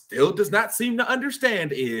he still does not seem to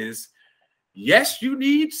understand is, yes, you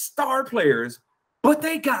need star players, but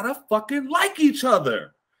they gotta fucking like each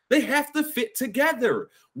other. They have to fit together.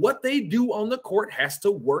 What they do on the court has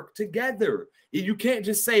to work together. You can't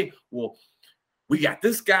just say, well, we got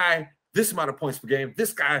this guy, this amount of points per game,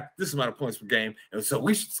 this guy, this amount of points per game, and so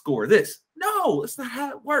we should score this. No, that's not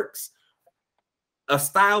how it works. A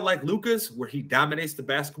style like Luka's, where he dominates the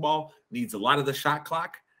basketball, needs a lot of the shot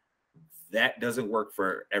clock. That doesn't work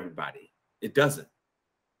for everybody. It doesn't.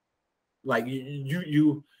 Like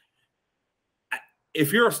if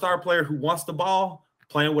you're a star player who wants the ball,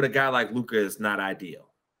 playing with a guy like Luka is not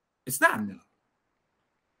ideal. It's not. No.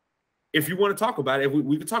 If you want to talk about it,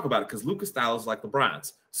 we could talk about it because Luka's style is like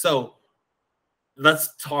LeBron's. So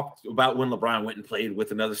let's talk about when LeBron went and played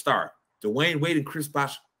with another star. Dwayne Wade and Chris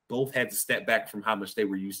Bosh both had to step back from how much they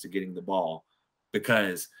were used to getting the ball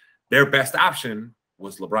because their best option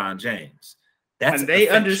was LeBron James. And they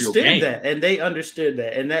understood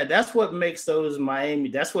that. And that's what makes those Miami,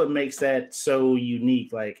 that's what makes that so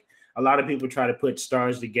unique. Like, a lot of people try to put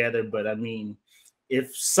stars together, but I mean,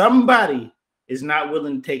 if somebody is not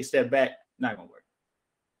willing to take a step back, not gonna work.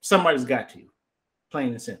 Somebody's got to.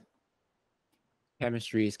 Plain and simple.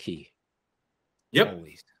 Chemistry is key. Yep.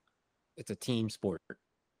 Always. It's a team sport.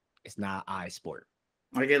 It's not eye sport.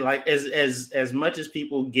 Like as much as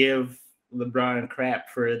people give LeBron crap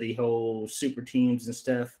for the whole super teams and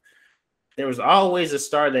stuff, there was always a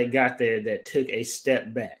star that got there that took a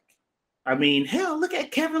step back. I mean, hell, look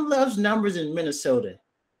at Kevin Love's numbers in Minnesota.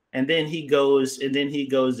 And then he goes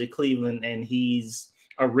to Cleveland and he's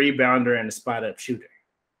a rebounder and a spot up shooter.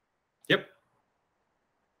 Yep.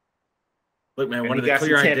 Look, man, one of the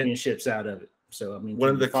clear championships out of it. So I mean, one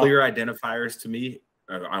of the clear identifiers to me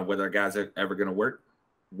on whether a guy's ever going to work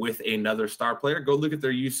with another star player, go look at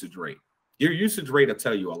their usage rate. Your usage rate will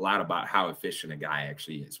tell you a lot about how efficient a guy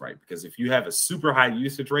actually is, right? Because if you have a super high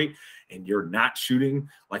usage rate and you're not shooting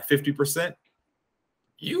like 50%,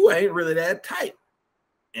 you ain't really that tight.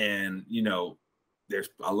 And, there's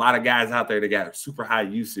a lot of guys out there that got super high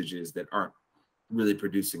usages that aren't really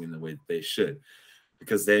producing in the way that they should.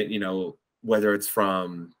 Because they, whether it's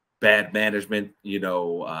from bad management,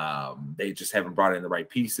 they just haven't brought in the right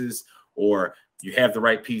pieces, or you have the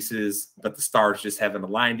right pieces, but the stars just haven't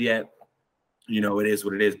aligned yet. It is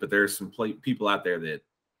what it is, but there's some people out there that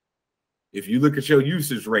if you look at your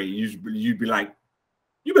usage rate, you'd be like,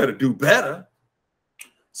 you better do better.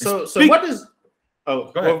 So what does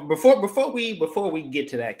before we get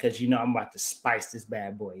to that, because I'm about to spice this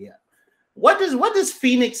bad boy up. What does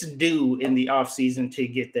Phoenix do in the offseason to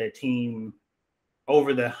get their team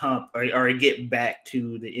over the hump or get back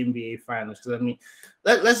to the NBA Finals? Because I mean,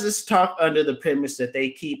 let's just talk under the premise that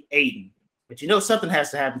they keep Aiden, but something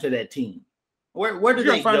has to happen to that team. Where do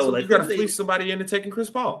they go? You got to fleece somebody into taking Chris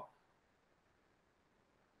Paul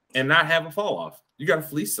and not have a fall off. You got to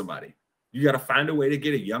fleece somebody. You got to find a way to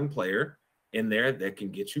get a young player in there that can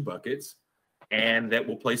get you buckets and that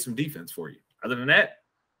will play some defense for you. Other than that,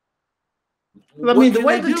 I mean, the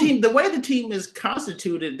way the team is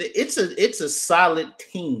constituted, it's a solid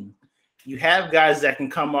team. You have guys that can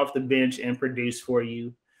come off the bench and produce for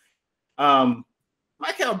you.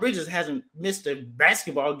 Mikal Bridges hasn't missed a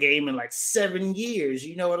basketball game in like 7 years.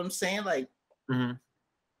 You know what I'm saying? Like,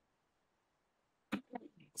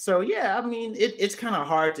 So yeah, I mean, it's kind of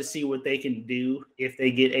hard to see what they can do if they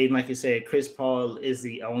get Aiden. Like you said, Chris Paul is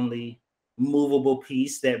the only movable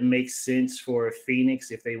piece that makes sense for Phoenix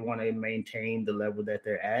if they want to maintain the level that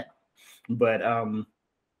they're at. But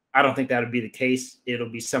I don't think that'll be the case. It'll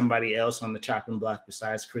be somebody else on the chopping block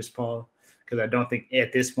besides Chris Paul, because I don't think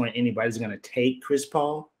at this point anybody's going to take Chris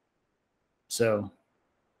Paul. So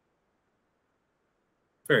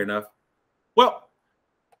fair enough. Well,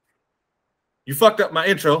 you fucked up my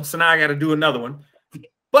intro, so now I got to do another one.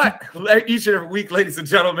 But each and every week, ladies and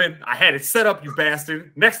gentlemen, I had it set up, you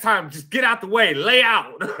bastard. Next time, just get out the way, lay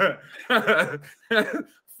out.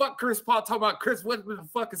 Fuck Chris Paul talking about Chris, what the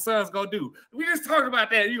fucking Suns gonna do? We just talked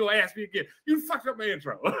about that. You gonna ask me again? You fucked up my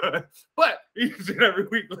intro. But each and every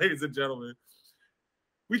week, ladies and gentlemen,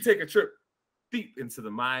 we take a trip deep into the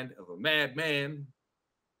mind of a madman.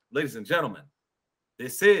 Ladies and gentlemen,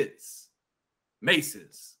 this is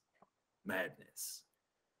Mace's Madness.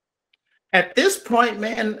 At this point,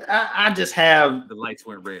 man, I just have the lights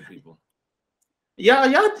weren't red, people. Y'all,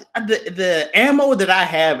 the ammo that I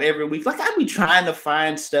have every week, like I be trying to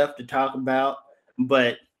find stuff to talk about,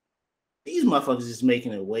 but these motherfuckers is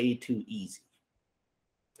making it way too easy.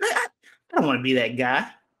 I don't want to be that guy,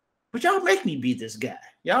 but y'all make me be this guy.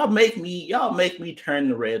 Y'all make me turn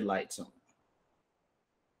the red lights on.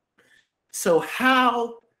 So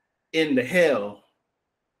how in the hell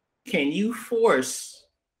can you force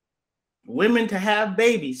women to have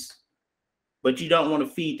babies, but you don't want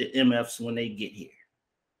to feed the MFs when they get here?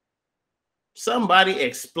 Somebody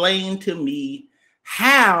explain to me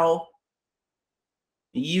how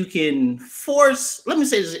you can force, let me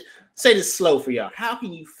say this slow for y'all. How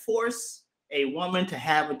can you force a woman to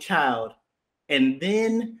have a child and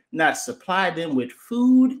then not supply them with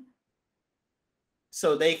food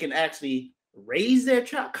so they can actually raise their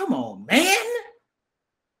child? Come on, man.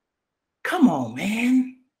 Come on,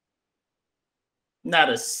 man. Not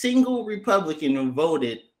a single Republican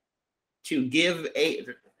voted to give aid.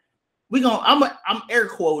 I'm air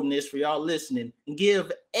quoting this for y'all listening.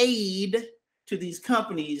 Give aid to these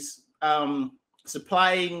companies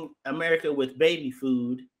supplying America with baby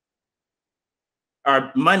food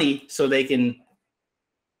or money so they can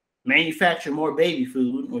manufacture more baby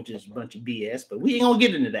food, which is a bunch of BS. But we ain't gonna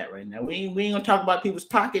get into that right now. We ain't gonna talk about people's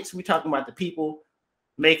pockets. We talking about the people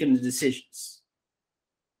making the decisions.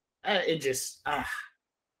 I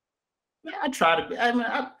try to be.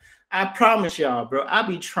 I promise y'all, bro. I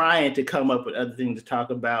be trying to come up with other things to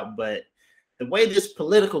talk about, but the way this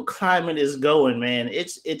political climate is going, man,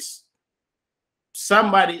 it's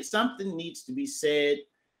something needs to be said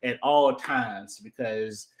at all times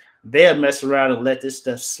because they'll mess around and let this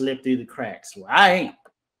stuff slip through the cracks. Well, I ain't.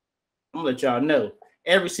 I'm gonna let y'all know.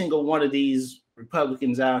 Every single one of these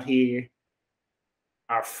Republicans out here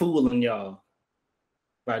are fooling y'all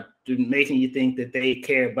by making you think that they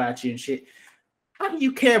care about you and shit. How do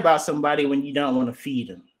you care about somebody when you don't want to feed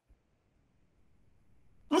them?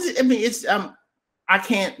 I mean, I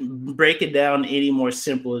can't break it down any more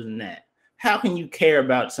simple than that. How can you care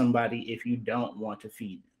about somebody if you don't want to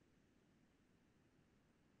feed them?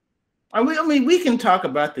 I mean, we can talk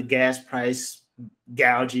about the gas price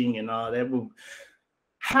gouging and all that, but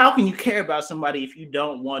how can you care about somebody if you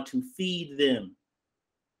don't want to feed them?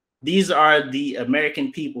 These are the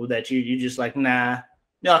American people that you're just like, nah,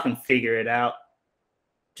 y'all can figure it out.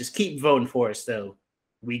 Just keep voting for us, though.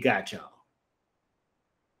 We got y'all.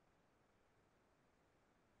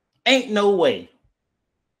 Ain't no way.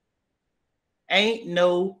 Ain't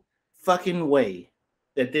no fucking way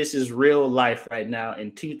that this is real life right now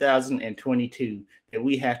in 2022 that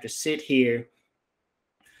we have to sit here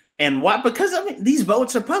and what? Because I mean, these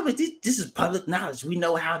votes are public. This is public knowledge. We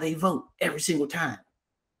know how they vote every single time.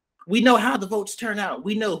 We know how the votes turn out.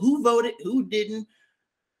 We know who voted, who didn't,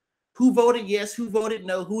 who voted yes, who voted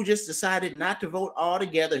no, who just decided not to vote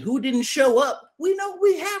altogether, who didn't show up. We know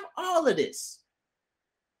we have all of this.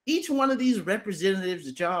 Each one of these representatives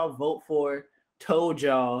that y'all vote for told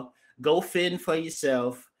y'all, go fend for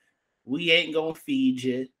yourself. We ain't going to feed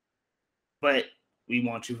you, but we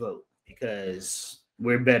want your vote because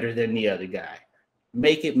we're better than the other guy.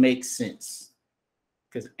 Make it make sense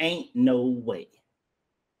because ain't no way.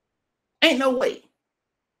 Ain't no way.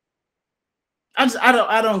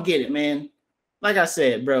 I don't get it, man. Like I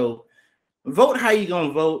said, bro, vote how you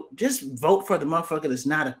gonna vote. Just vote for the motherfucker that's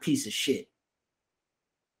not a piece of shit.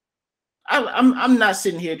 I'm not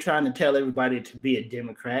sitting here trying to tell everybody to be a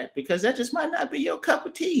Democrat because that just might not be your cup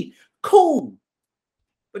of tea. Cool.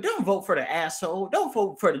 But don't vote for the asshole. Don't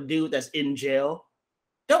vote for the dude that's in jail.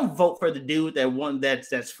 Don't vote for the dude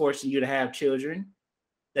that's forcing you to have children,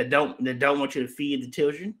 that don't want you to feed the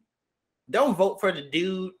children. Don't vote for the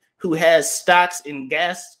dude who has stocks in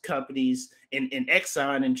gas companies in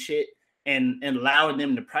Exxon and shit and allowing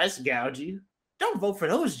them to price gouge you. Don't vote for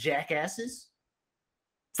those jackasses.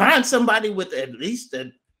 Find somebody with at least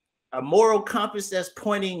a moral compass that's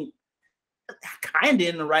pointing kind of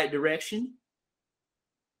in the right direction.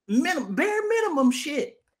 Bare minimum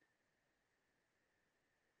shit.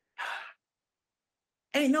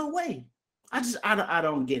 Ain't no way. I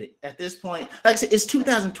don't get it at this point. Like I said, it's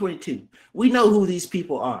 2022. We know who these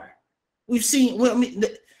people are. We've seen. Well, I mean,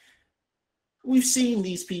 we've seen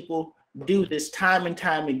these people do this time and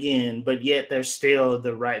time again, but yet they're still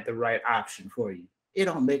the right option for you. It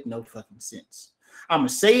don't make no fucking sense. I'm gonna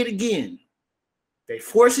say it again. They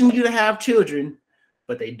forcing you to have children,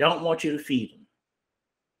 but they don't want you to feed them.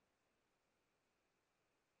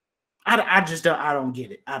 I just don't. I don't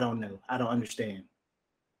get it. I don't know. I don't understand.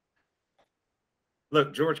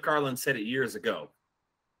 Look, George Carlin said it years ago.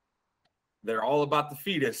 They're all about the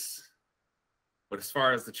fetus, but as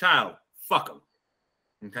far as the child, fuck them.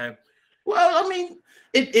 Okay. Well, I mean,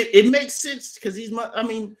 it makes sense because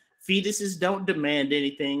fetuses don't demand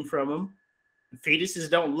anything from them. Fetuses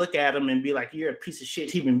don't look at them and be like, "You're a piece of shit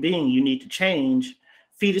human being. You need to change."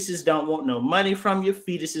 Fetuses don't want no money from you.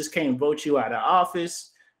 Fetuses can't vote you out of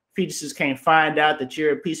office. Fetuses can't find out that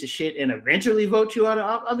you're a piece of shit and eventually vote you out of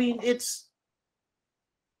office. I mean,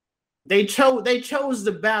 they chose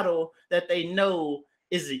the battle that they know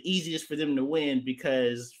is the easiest for them to win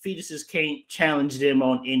because fetuses can't challenge them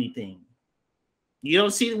on anything. We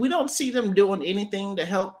don't see them doing anything to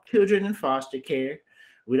help children in foster care.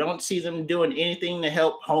 We don't see them doing anything to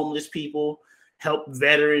help homeless people, help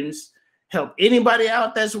veterans, help anybody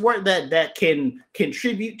out that's that can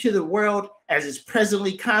contribute to the world as it's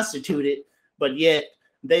presently constituted, but yet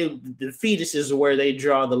the fetus is where they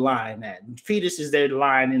draw the line at. Fetus is their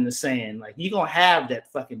line in the sand. Like, you're gonna have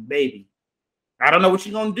that fucking baby. I don't know what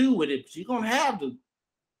you're gonna do with it, but you're gonna have to.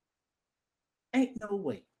 Ain't no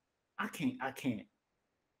way. I can't.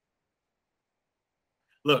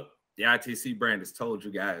 Look, the ITC brand has told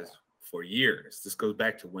you guys for years. This goes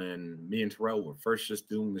back to when me and Terrell were first just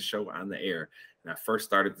doing the show on the air, and I first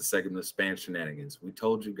started the segment of Span Shenanigans. We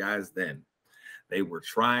told you guys then they were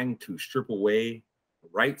trying to strip away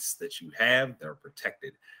rights that you have that are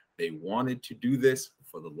protected. They wanted to do this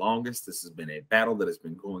for the longest. This has been a battle that has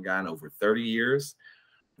been going on over 30 years.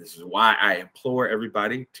 This is why I implore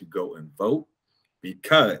everybody to go and vote,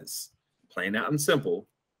 because plain out and simple,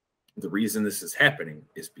 the reason this is happening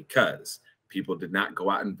is because people did not go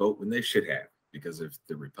out and vote when they should have. Because if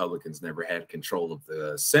the Republicans never had control of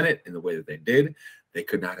the Senate in the way that they did, they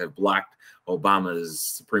could not have blocked Obama's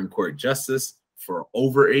Supreme Court justice for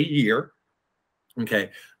over a year. Okay,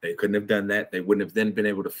 they couldn't have done that. They wouldn't have then been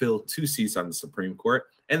able to fill 2 seats on the Supreme Court.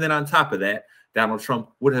 And then on top of that, Donald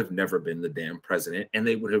Trump would have never been the damn president, and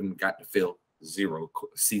they would have got to fill 0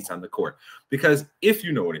 seats on the court. Because if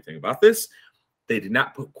you know anything about this, they did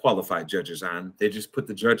not put qualified judges on. They just put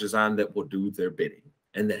the judges on that will do their bidding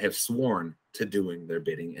and that have sworn to doing their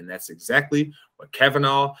bidding. And that's exactly what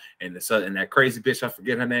Kavanaugh and that crazy bitch, I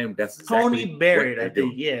forget her name. That's exactly Tony Barrett, I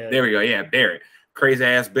think. Yeah. There we go. Yeah, Barrett. Crazy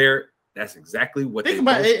ass Barrett. That's exactly what they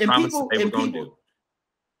promised they were going to do.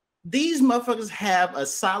 These motherfuckers have a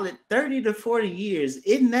solid 30 to 40 years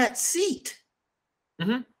in that seat.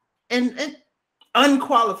 Mm-hmm. And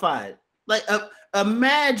unqualified. Like,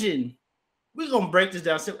 imagine, we're going to break this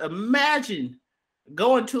down. So imagine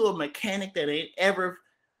going to a mechanic that ain't ever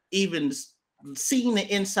even seen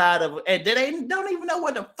the inside of, and that don't even know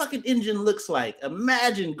what the fucking engine looks like.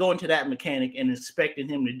 Imagine going to that mechanic and expecting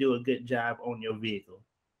him to do a good job on your vehicle.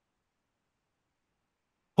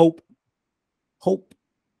 Hope.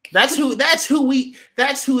 That's who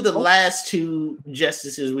the last 2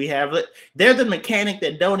 justices we have. They're the mechanic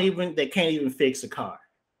that can't even fix a car.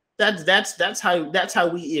 That's how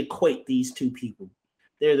we equate these 2 people.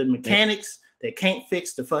 They're the mechanics that can't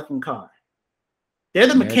fix the fucking car. They're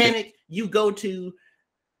the mechanic you go to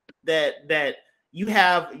that you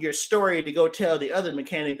have your story to go tell the other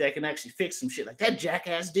mechanic that can actually fix some shit. Like, that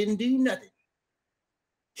jackass didn't do nothing.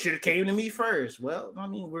 Should have came to me first. Well, I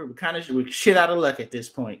mean, we're shit out of luck at this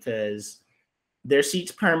point because their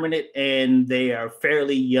seat's permanent and they are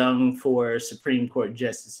fairly young for Supreme Court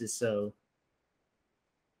justices. So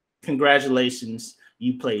congratulations,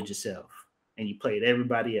 you played yourself and you played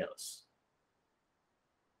everybody else.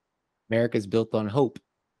 America's built on hope,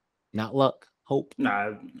 not luck. Hope. Nah,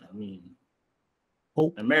 I mean,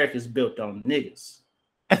 hope. America's built on niggas.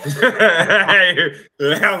 I was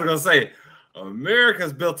gonna say,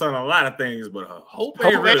 America's built on a lot of things, but hope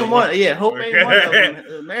ain't really one. Yeah, hope ain't one of them.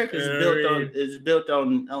 America's built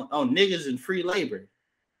on niggas and free labor.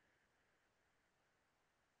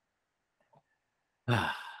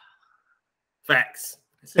 Facts.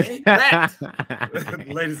 That,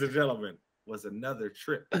 ladies and gentlemen, was another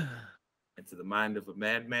trip into the mind of a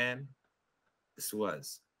madman. This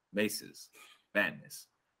was Mace's Madness.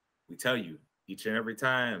 We tell you each and every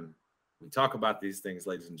time we talk about these things,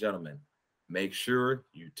 ladies and gentlemen, make sure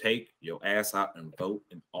you take your ass out and vote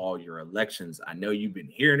in all your elections. I know you've been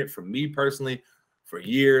hearing it from me personally for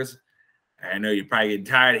years. I know you're probably getting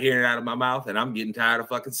tired of hearing it out of my mouth, and I'm getting tired of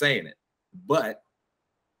fucking saying it. But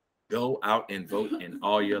go out and vote in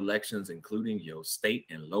all your elections, including your state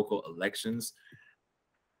and local elections.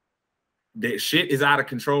 That shit is out of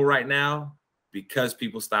control right now because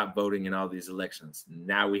people stopped voting in all these elections.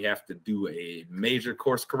 Now we have to do a major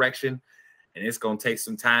course correction, and it's going to take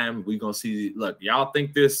some time. We're going to see. Look, y'all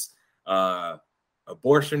think this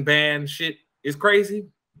abortion ban shit is crazy?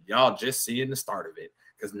 Y'all just seeing the start of it.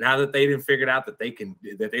 Because now that they didn't figure out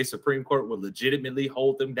that their Supreme Court would legitimately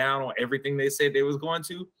hold them down on everything they said they was going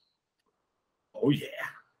to. Oh yeah,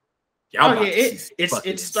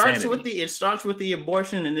 it starts with the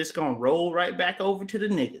abortion, and it's gonna roll right back over to the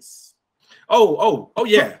niggas. Oh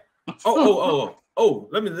yeah.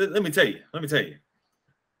 Let me tell you.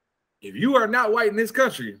 If you are not white in this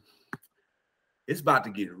country, it's about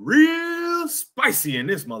to get real spicy in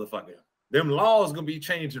this motherfucker. Them laws gonna be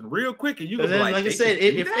changing real quick, and you gonna be like I said,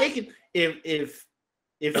 if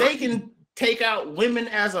they can take out women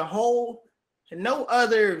as a whole, no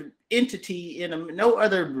other entity no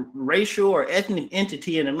other racial or ethnic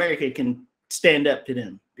entity in America can stand up to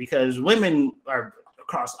them, because women are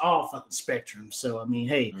across all fucking spectrums. So I mean,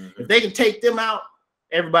 hey, if they can take them out,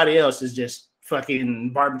 everybody else is just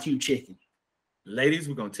fucking barbecue chicken. Ladies,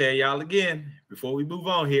 we're gonna tell y'all again before we move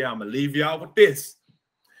on here. I'm gonna leave y'all with this.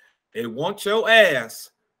 They want your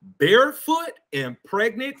ass barefoot and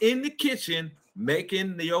pregnant in the kitchen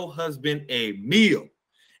making your husband a meal.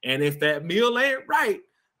 And if that meal ain't right,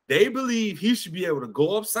 they believe he should be able to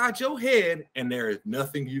go upside your head and there is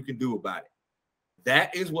nothing you can do about it.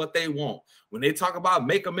 That is what they want. When they talk about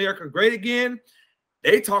make America great again,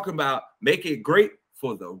 they talking about make it great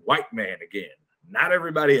for the white man again, not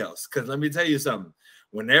everybody else. Because let me tell you something.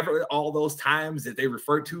 Whenever all those times that they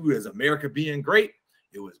refer to as America being great,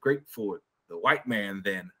 it was great for the white man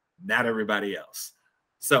then, not everybody else.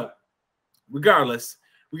 So regardless,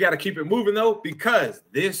 we got to keep it moving though, because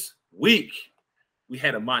this week we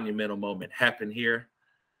had a monumental moment happen here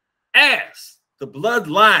as the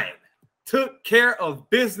Bloodline took care of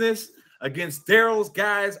business against Daryl's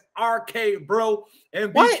guys, RK Bro,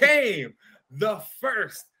 and became the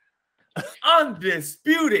first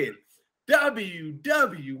undisputed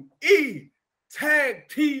WWE Tag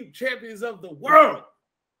Team Champions of the world.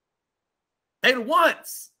 And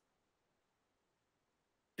once.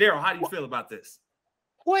 Daryl, how do you feel about this?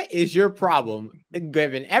 What is your problem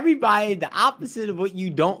giving everybody the opposite of what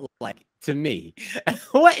you don't like to me?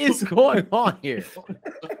 What is going on here?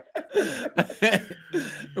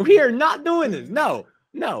 We are not doing this. No.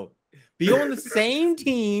 Be on the same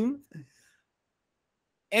team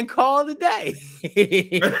and call it a day.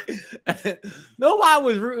 Nobody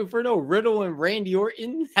was rooting for no Riddle and Randy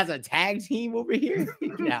Orton as a tag team over here.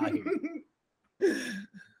 Get out here.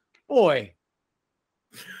 Boy,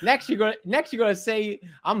 next you're gonna say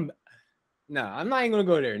I'm not even gonna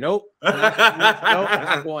go there. Nope. Nope, I'm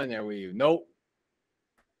not going there with you. Nope.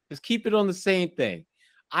 Just keep it on the same thing.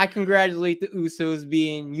 I congratulate the Usos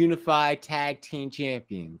being unified tag team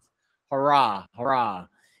champions. Hurrah, hurrah.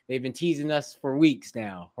 They've been teasing us for weeks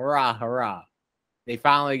now. Hurrah, hurrah. They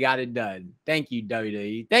finally got it done. Thank you,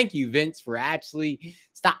 WWE. Thank you, Vince, for actually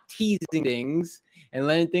stop teasing things and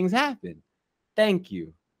letting things happen. Thank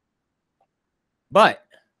you. But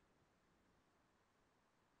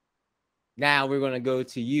now we're going to go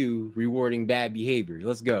to you rewarding bad behavior.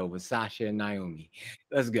 Let's go with Sasha and Naomi.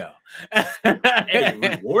 Let's go. Hey,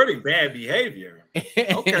 rewarding bad behavior.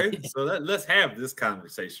 Okay, so let's have this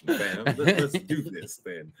conversation, fam. Let's do this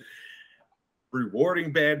then.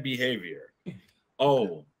 Rewarding bad behavior.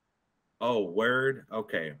 Oh, word.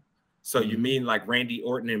 Okay. So you mean like Randy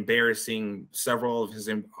Orton embarrassing several of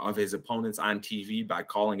his opponents on TV by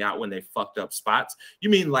calling out when they fucked up spots? You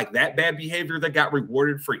mean like that bad behavior that got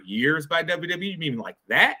rewarded for years by WWE? You mean like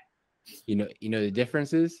that? You know the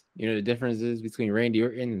differences? You know the differences between Randy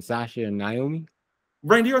Orton and Sasha and Naomi?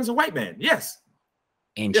 Randy Orton's a white man, yes.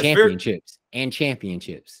 And yes, championships. And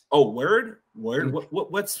championships. Oh, word?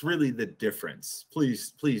 What's really the difference?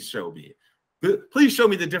 Please show me. Please show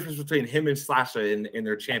me the difference between him and Sasha in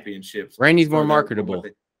their championships. Randy's more marketable.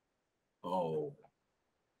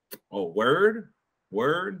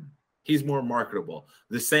 Word. He's more marketable.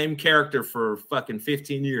 The same character for fucking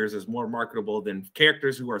 15 years is more marketable than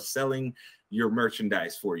characters who are selling your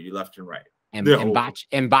merchandise for you left and right.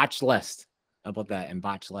 And botch list. How about that? And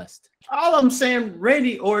botch list. All I'm saying,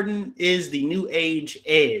 Randy Orton is the new age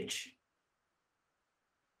Edge.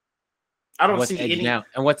 I don't see Edge any now.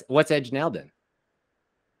 And what's Edge now then?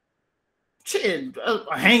 Shit,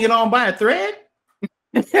 hanging on by a thread.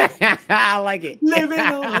 I like it. Living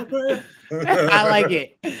on a prayer. I like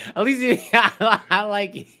it. At least I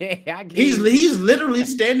like it. He's literally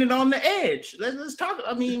standing on the edge. Let's talk.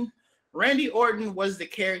 I mean, Randy Orton was the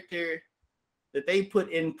character that they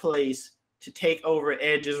put in place to take over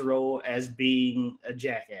Edge's role as being a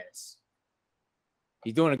jackass.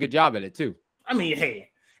 He's doing a good job at it too. I mean, hey,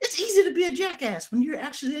 it's easy to be a jackass when you're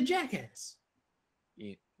actually a jackass.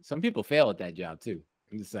 Yeah. Some people fail at that job too.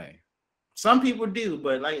 I'm just saying. Some people do,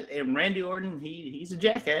 but like, and Randy Orton, he's a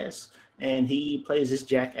jackass, and he plays his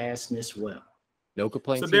jackassness well. No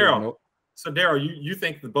complaints. So Daryl, you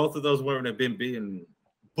think that both of those women have been being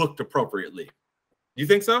booked appropriately? You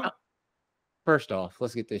think so? First off,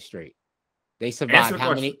 let's get this straight. They survived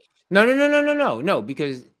how many? No,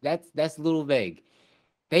 because that's a little vague.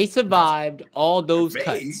 They survived all those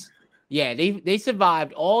cuts. Yeah, they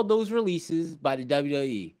survived all those releases by the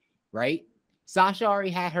WWE, right? Sasha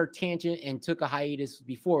already had her tangent and took a hiatus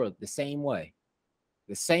before the same way.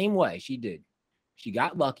 The same way she did. She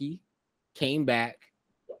got lucky, came back,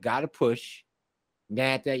 got a push.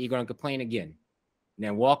 Then after that, you're going to complain again. And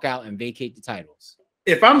then walk out and vacate the titles.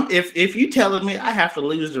 If you telling me I have to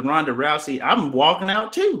lose to Ronda Rousey, I'm walking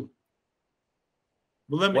out too.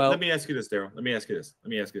 Well, let me ask you this, Daryl. Let me ask you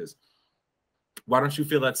this. Why don't you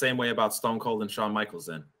feel that same way about Stone Cold and Shawn Michaels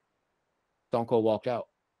then? Stone Cold walked out.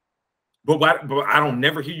 But I don't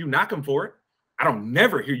never hear you knock him for it. I don't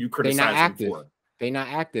never hear you criticize him for it. They're not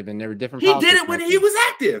active, and there were different. He did it when he was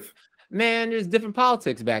active. Man, there's different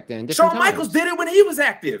politics back then. Shawn Michaels did it when he was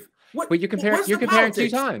active. But you're comparing two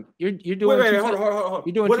times. You're doing. Wait, hold on.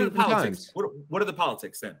 You're doing what two are the politics? times. What are the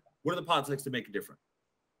politics then? What are the politics to make it different?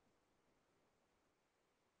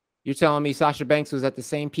 You're telling me Sasha Banks was at the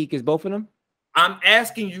same peak as both of them? I'm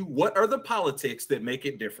asking you, what are the politics that make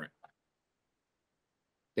it different?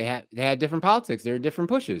 They had different politics. There were different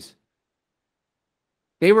pushes.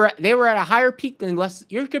 They were at a higher peak than less.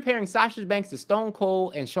 You're comparing Sasha Banks to Stone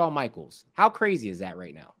Cold and Shawn Michaels. How crazy is that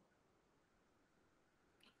right now?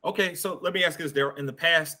 Okay, so let me ask you this, Daryl. In the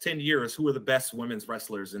past 10 years, who are the best women's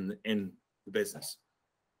wrestlers in the business?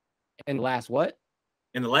 In the last what?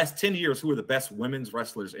 In the last 10 years, who are the best women's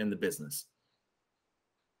wrestlers in the business?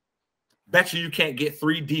 Bet you can't get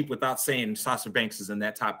 3 deep without saying Sasha Banks is in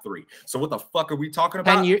that top 3. So what the fuck are we talking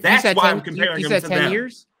about? That's why I'm comparing them to 10 them.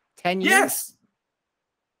 years? 10 years? Yes.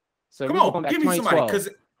 So come on, give me somebody. Because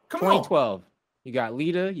 2012. You got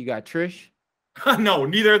Lita, you got Trish. No,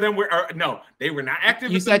 neither of them were. No, they were not active.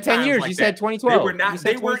 You said 10 years. You said 2012. They were not.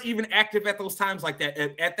 They weren't even active at those times like that.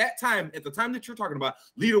 At that time, at the time that you're talking about,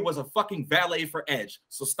 Lita was a fucking valet for Edge.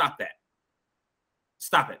 So stop that.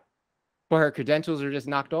 Stop it. But her credentials are just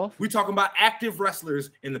knocked off. We're talking about active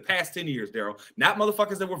wrestlers in the past 10 years, Daryl. Not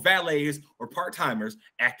motherfuckers that were valets or part-timers.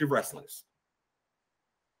 Active wrestlers.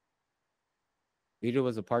 Lita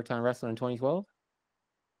was a part-time wrestler in 2012.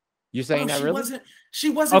 You're saying that really? She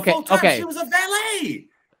wasn't full-time. Okay. She was a valet.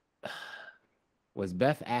 Was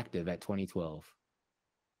Beth active at 2012?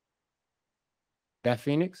 Beth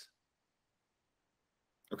Phoenix?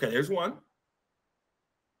 Okay, there's one.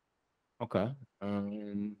 Okay.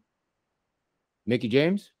 Mickie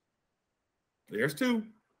James? There's 2.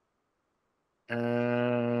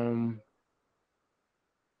 And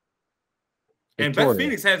Beth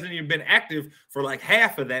Phoenix hasn't even been active for like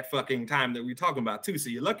half of that fucking time that we're talking about too. So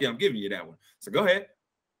you're lucky I'm giving you that one. So go ahead.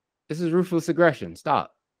 This is ruthless aggression.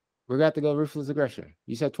 Stop. We're going to have to go ruthless aggression.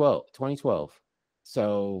 You said 2012.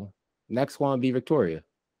 So next one would be Victoria.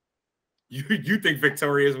 You think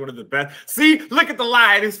Victoria is one of the best? See, look at the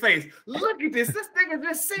lie in his face. Look at this. This nigga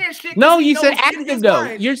just saying shit. No, you said active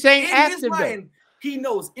though. You're saying active though. He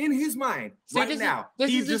knows in his mind right now.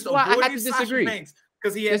 He's just why I have to disagree.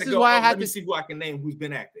 Because he had to go. Let me see who I can name who's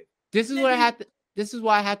been active. This is why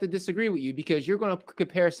I have to disagree with you, because you're going to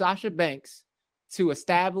compare Sasha Banks to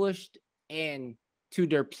established and to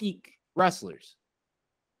their peak wrestlers.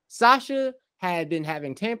 Sasha had been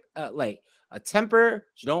having a temper.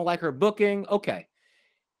 She don't like her booking. Okay.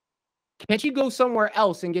 Can she go somewhere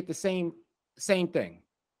else and get the same thing?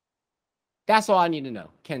 That's all I need to know.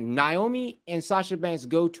 Can Naomi and Sasha Banks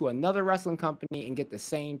go to another wrestling company and get the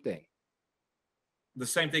same thing? The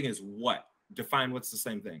same thing is what? Define what's the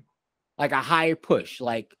same thing. Like a higher push,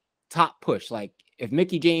 like top push. Like if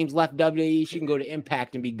Mickie James left WWE, she can go to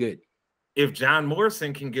Impact and be good. If John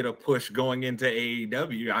Morrison can get a push going into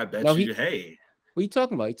AEW, I bet hey. What are you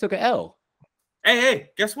talking about? He took an L.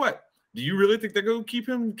 Hey, guess what? Do you really think they're going to keep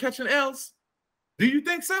him catching L's? Do you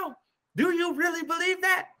think so? Do you really believe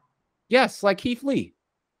that? Yes, like Keith Lee.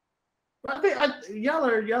 I think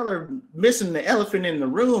y'all are missing the elephant in the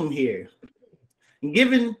room here.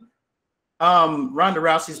 Given Ronda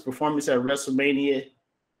Rousey's performance at WrestleMania,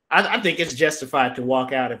 I think it's justified to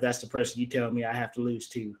walk out if that's the person you tell me I have to lose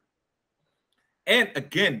to. And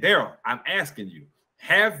again, Daryl, I'm asking you,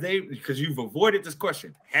 have they, because you've avoided this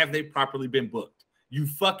question, have they properly been booked? You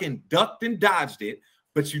fucking ducked and dodged it,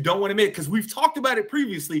 but you don't want to admit it because we've talked about it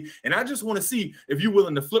previously, and I just want to see if you're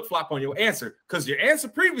willing to flip-flop on your answer, because your answer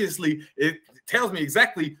previously, it tells me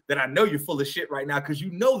exactly that I know you're full of shit right now because you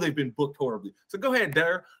know they've been booked horribly. So go ahead,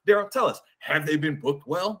 Daryl. Daryl, tell us, have they been booked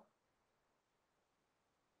well?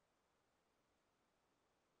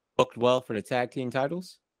 Booked well for the tag team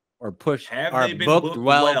titles? Or pushed? Have are they been booked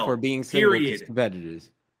well for being singles Period.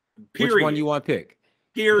 competitors? Period. Which one you want to pick?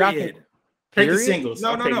 Period. Take the singles.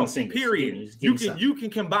 No. Singles. Period. You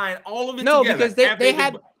can combine all of it no, together.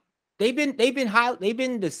 Because they've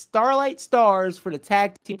been the Starlight Stars for the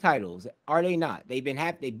tag team titles, are they not? They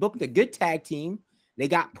booked a good tag team. They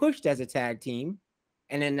got pushed as a tag team,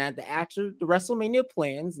 and then at the WrestleMania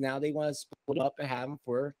plans, now they want to split up and have them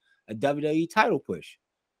for a WWE title push,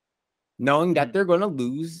 knowing that they're going to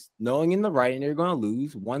lose, knowing in the writing they're going to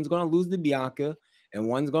lose. One's going to lose to Bianca, and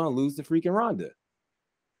one's going to lose to freaking Ronda.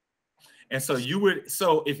 And so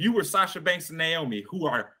if you were Sasha Banks and Naomi, who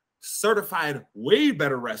are certified way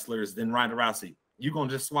better wrestlers than Ronda Rousey, you're going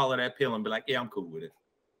to just swallow that pill and be like, yeah, I'm cool with it.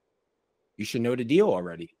 You should know the deal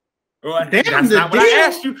already. Well, that's not what I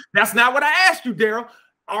asked you. That's not what I asked you, Daryl.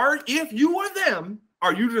 If you were them,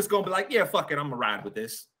 are you just going to be like, yeah, fuck it, I'm going to ride with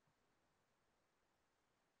this?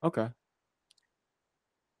 Okay.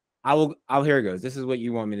 Here it goes. This is what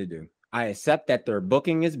you want me to do. I accept that their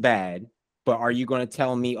booking is bad, but are you going to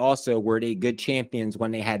tell me also were they good champions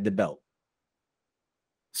when they had the belt?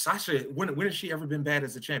 Sasha, when has she ever been bad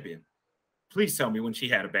as a champion? Please tell me when she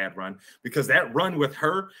had a bad run, because that run with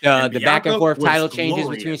her, the back and forth title changes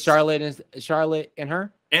between Charlotte and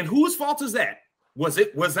her. And whose fault is that? Was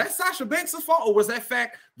that Sasha Banks' fault, or was that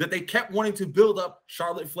fact that they kept wanting to build up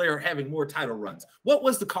Charlotte Flair having more title runs? What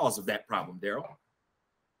was the cause of that problem, Daryl?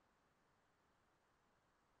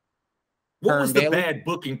 What was the bad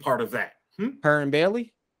booking part of that? Her and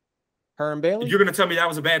Bayley? You're going to tell me that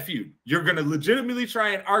was a bad feud? You're going to legitimately try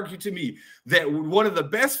and argue to me that one of the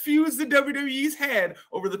best feuds the WWE's had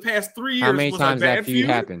over the past 3 years How many was times a bad that feud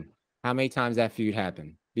happened? How many times that feud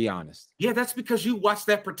happened? Be honest. Yeah, that's because you watched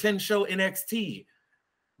that pretend show NXT.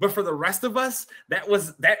 But for the rest of us, that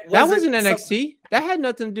wasn't NXT. That had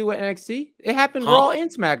nothing to do with NXT. It happened Raw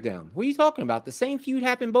and SmackDown. What are you talking about? The same feud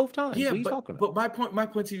happened both times. Yeah, what are you talking about? But my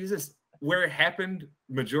point to you is this: where it happened,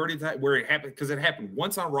 majority of the time, where it happened, because it happened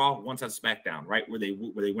once on Raw, once on SmackDown, right? Where they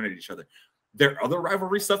went at each other. Their other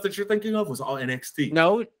rivalry stuff that you're thinking of was all NXT.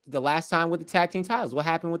 No, the last time with the tag team titles. What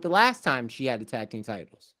happened with the last time she had the tag team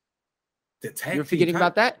titles? You're forgetting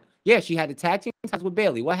about that? Yeah, she had the tag team titles with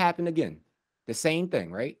Bayley. What happened again? The same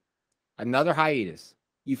thing, right? Another hiatus.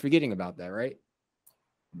 You forgetting about that, right?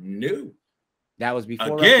 No. That was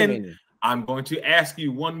before again. I'm going to ask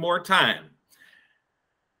you one more time.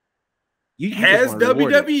 Has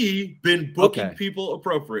WWE been booking people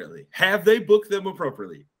appropriately? Have they booked them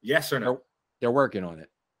appropriately? Yes or no? They're working on it.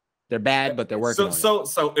 They're bad, but they're working on it.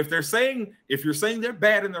 So if you're saying they're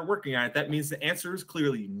bad and they're working on it, that means the answer is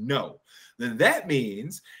clearly no. Then that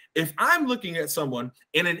means if I'm looking at someone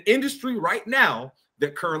in an industry right now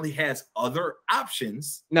that currently has other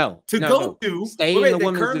options to go to, stay in the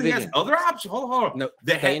women's division. Has other options. Hold on. No,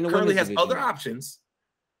 that currently has other options.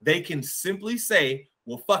 They can simply say,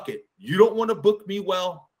 well, fuck it. You don't want to book me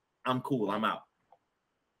well. I'm cool. I'm out.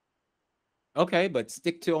 Okay, but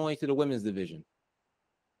stick only to the women's division.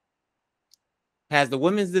 Has the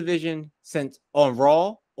women's division since on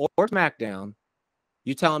Raw or SmackDown,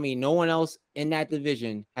 you telling me no one else in that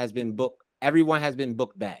division has been booked? Everyone has been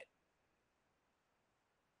booked bad.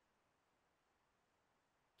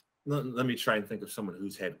 Let me try and think of someone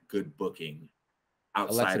who's had good booking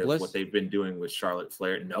outside of what they've been doing with Charlotte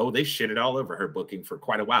Flair. No, they shitted all over her booking for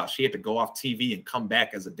quite a while. She had to go off TV and come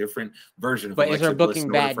back as a different version of But is her booking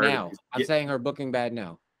bad now? I'm saying her booking bad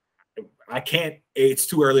now. I can't. It's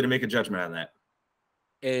too early to make a judgment on that.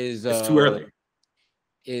 It's too early.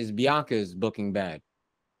 Is Bianca's booking bad?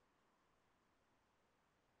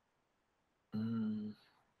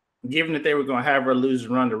 Given that they were going to have her lose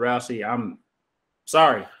Ronda Rousey, I'm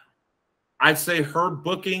sorry. I'd say her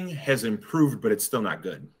booking has improved, but it's still not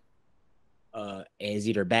good. Is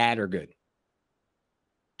either bad or good?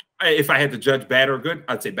 If I had to judge bad or good,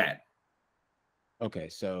 I'd say bad. Okay,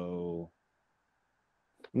 so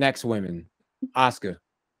next women. Asuka,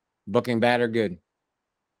 booking bad or good?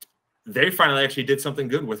 They finally actually did something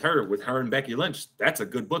good with her and Becky Lynch. That's a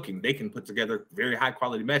good booking. They can put together very high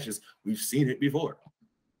quality matches. We've seen it before.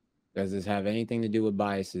 Does this have anything to do with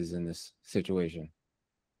biases in this situation?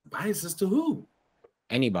 Biases to who?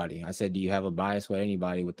 Anybody. I said, do you have a bias with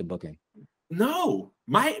anybody with the booking? No.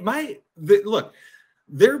 Look,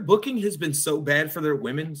 their booking has been so bad for their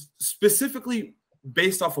women, specifically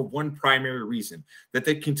based off of one primary reason, that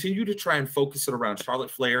they continue to try and focus it around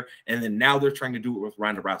Charlotte Flair, and then now they're trying to do it with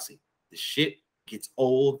Ronda Rousey. The shit gets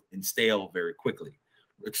old and stale very quickly,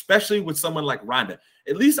 especially with someone like Ronda.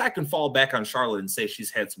 At least I can fall back on Charlotte and say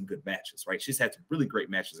she's had some good matches, right? She's had some really great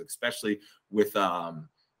matches, especially with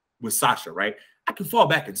Sasha, right? I can fall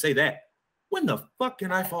back and say that. When the fuck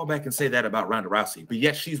can I fall back and say that about Ronda Rousey? But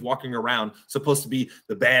yet she's walking around supposed to be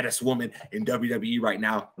the baddest woman in WWE right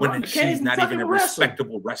now when she's not even a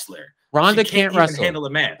respectable wrestler. Ronda can't wrestle. Handle a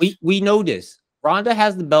match. We know this. Ronda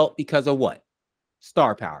has the belt because of what?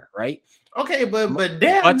 Star power, right? Okay, but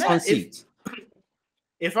damn,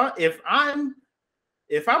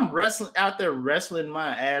 if I'm wrestling out there wrestling my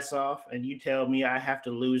ass off, and you tell me I have to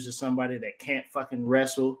lose to somebody that can't fucking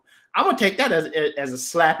wrestle, I'm gonna take that as a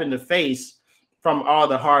slap in the face from all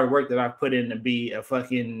the hard work that I've put in to be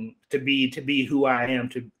who I am,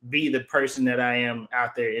 to be the person that I am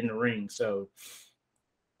out there in the ring. So,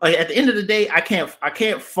 like, at the end of the day, I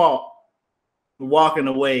can't fault walking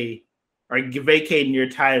away or vacating your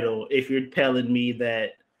title if you're telling me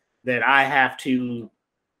that I have to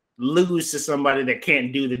lose to somebody that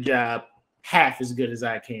can't do the job half as good as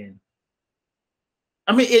I can.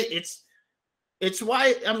 I mean, it's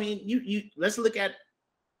why, I mean, you let's look at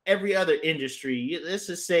every other industry. Let's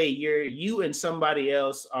just say you and somebody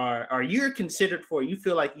else are you're considered for, you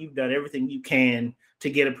feel like you've done everything you can to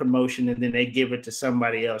get a promotion, and then they give it to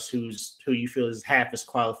somebody else who you feel is half as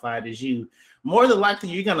qualified as you. More than likely,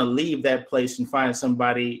 you're gonna leave that place and find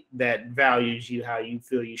somebody that values you how you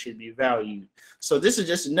feel you should be valued. So this is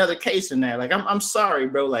just another case in that. Like, I'm sorry,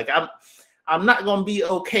 bro. Like, I'm not gonna be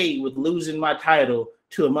okay with losing my title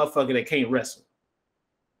to a motherfucker that can't wrestle.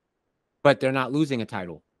 But they're not losing a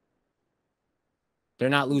title. They're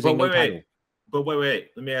not losing no title. But wait.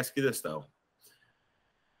 Let me ask you this, though.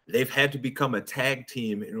 They've had to become a tag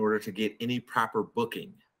team in order to get any proper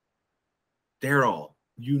booking. Daryl,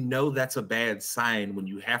 you know that's a bad sign when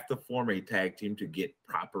you have to form a tag team to get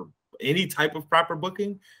any type of proper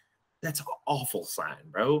booking. That's an awful sign,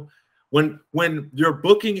 bro. When your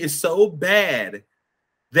booking is so bad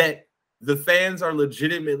that the fans are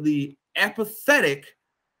legitimately apathetic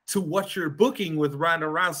to what you're booking with Ronda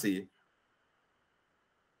Rousey,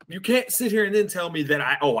 you can't sit here and then tell me that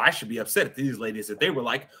I should be upset at these ladies if they were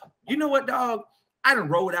like, you know what, dog? I done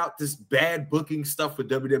rolled out this bad booking stuff with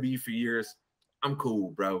WWE for years. I'm cool,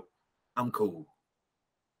 bro. I'm cool.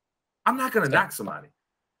 I'm not gonna knock somebody.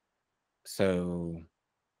 So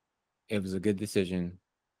it was a good decision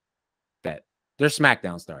that they're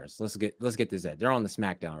SmackDown stars. Let's get this at. They're on the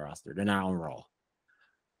SmackDown roster. They're not on Raw.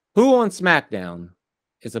 Who on SmackDown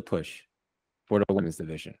is a push for the women's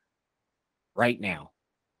division right now?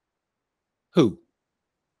 Who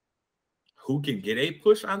can get a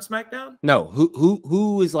push on SmackDown? No,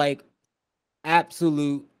 who is like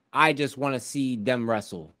absolute, I just want to see them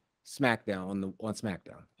wrestle SmackDown on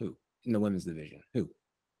SmackDown. Who in the women's division? Who?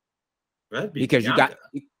 That'd be because Bianca.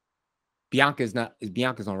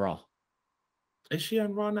 Bianca's on Raw. Is she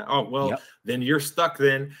on Raw now? Oh, well, Yep. Then you're stuck.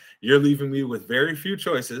 Then you're leaving me with very few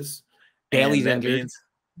choices. Bailey's injured.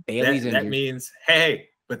 That means, hey,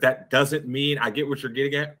 but that doesn't mean, I get what you're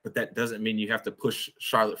getting at, but that doesn't mean you have to push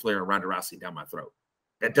Charlotte Flair and Ronda Rousey down my throat.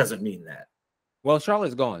 That doesn't mean that. Well,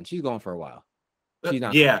 Charlotte's gone. She's gone for a while. She's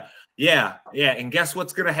not. Yeah. And guess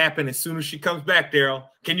what's gonna happen as soon as she comes back, Daryl?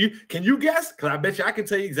 Can you guess? Because I bet you I can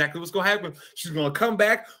tell you exactly what's gonna happen. She's gonna come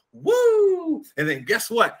back, woo, and then guess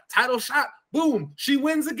what? Title shot, boom, she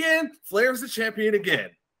wins again. Flair's the champion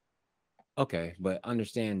again. Okay, but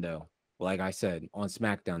understand though, like I said, on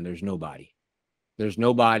SmackDown, there's nobody. There's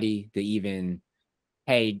nobody to even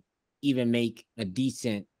make a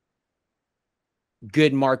decent,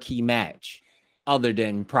 good marquee match other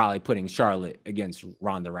than probably putting Charlotte against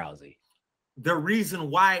Ronda Rousey. The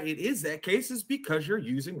reason why it is that case is because you're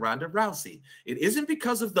using Ronda Rousey. It isn't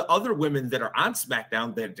because of the other women that are on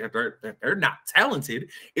SmackDown that they're not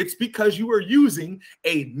talented. It's because you are using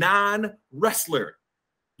a non-wrestler.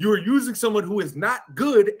 You are using someone who is not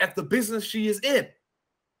good at the business she is in.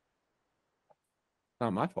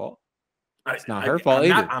 Not my fault. It's not her fault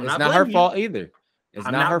either. It's not her fault either. It's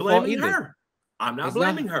not her fault either. I'm not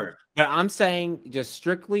blaming her. But I'm saying just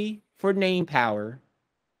strictly for name power,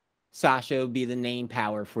 Sasha would be the name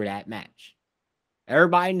power for that match.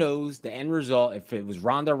 Everybody knows the end result. If it was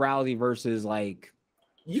Ronda Rousey versus like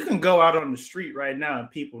You can go out on the street right now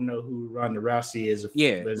and people know who Ronda Rousey is.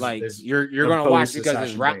 You're gonna watch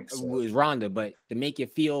because it's Ronda, but to make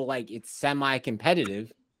it feel like it's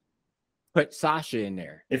semi-competitive, put Sasha in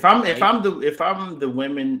there. If I'm the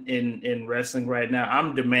women in wrestling right now,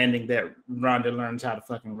 I'm demanding that Ronda learns how to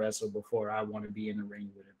fucking wrestle before I want to be in the ring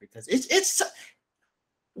with her, because it's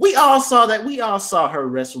we all saw that. We all saw her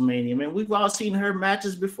WrestleMania, man. We've all seen her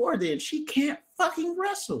matches before then. She can't fucking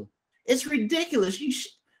wrestle. It's ridiculous.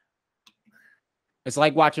 It's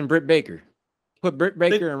like watching Britt Baker. Put Britt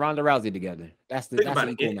Baker and Ronda Rousey together. That's an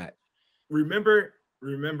equal match. Remember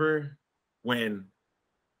when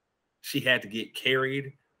she had to get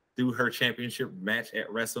carried through her championship match at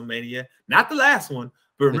WrestleMania? Not the last one,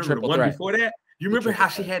 but remember the one before that? You remember how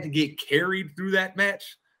she had to get carried through that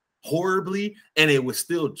match horribly, and it was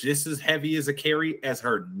still just as heavy as a carry as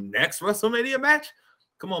her next WrestleMania match?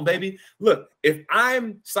 Come on, baby. Look, if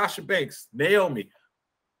I'm Sasha Banks, Naomi,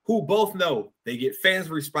 who both know they get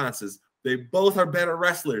fans' responses, they both are better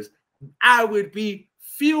wrestlers, I would be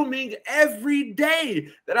fuming every day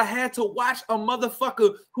that I had to watch a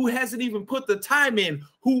motherfucker who hasn't even put the time in,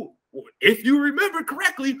 who, if you remember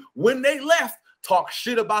correctly, when they left, talk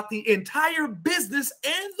shit about the entire business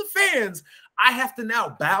and the fans. I have to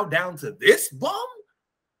now bow down to this bum?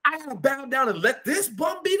 I gotta bow down and let this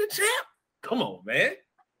bum be the champ? Come on, man.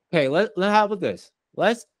 Okay, how about this?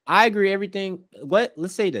 I agree everything.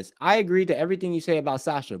 Let's say this. I agree to everything you say about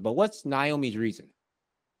Sasha, but what's Naomi's reason?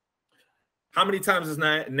 How many times has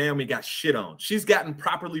Naomi got shit on? She's gotten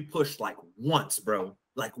properly pushed like once, bro.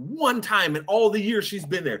 Like one time in all the years she's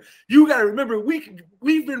been there. You got to remember, we've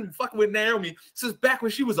been fucking with Naomi since back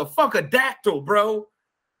when she was a funkadactyl, bro.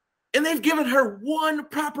 And they've given her one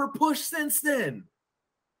proper push since then.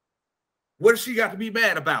 What has she got to be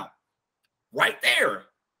mad about? Right there.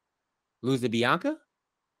 Lose to Bianca?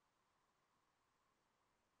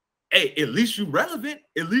 Hey, at least you relevant.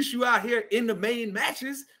 At least you out here in the main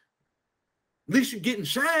matches. At least you're getting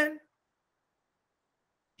shine.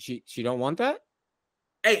 She don't want that?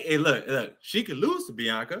 Hey, look, she could lose to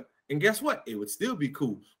Bianca, and guess what? It would still be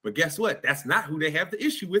cool. But guess what? That's not who they have the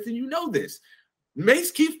issue with, and you know this.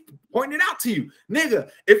 Mace keeps pointing it out to you. Nigga,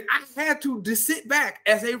 if I had to just sit back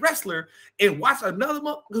as a wrestler and watch another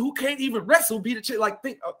who can't even wrestle beat a chick, like,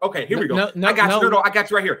 think, okay, here we go. I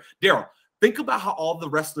got you right here. Daryl, think about how all the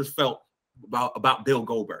wrestlers felt about Bill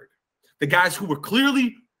Goldberg. The guys who were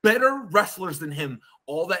clearly better wrestlers than him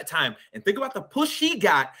all that time. And think about the push he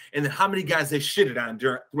got and then how many guys they shitted on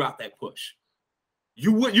throughout that push.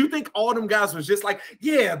 You think all them guys was just like,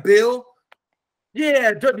 yeah, Bill,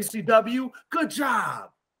 yeah, WCW, good job.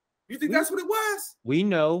 You think that's what it was? We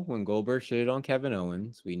know when Goldberg shitted on Kevin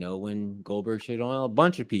Owens. We know when Goldberg shitted on a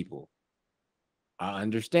bunch of people. I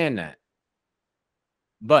understand that.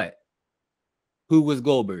 But who was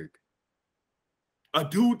Goldberg? A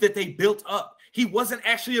dude that they built up. He wasn't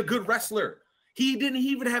actually a good wrestler. He didn't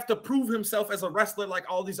even have to prove himself as a wrestler like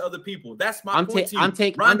all these other people. That's my point to you. I'm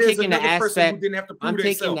taking the aspect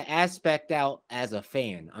out as a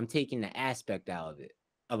fan. I'm taking the aspect out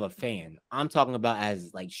of a fan. I'm talking about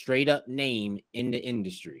as like straight up name in the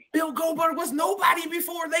industry. Bill Goldberg was nobody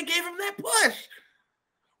before they gave him that push.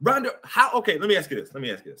 Okay, let me ask you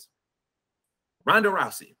this. Ronda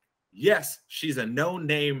Rousey. Yes, she's a known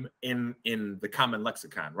name in the common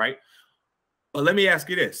lexicon, right? But let me ask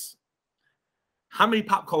you this. How many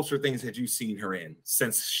pop culture things had you seen her in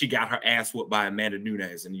since she got her ass whooped by Amanda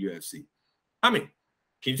Nunes in the UFC? How many?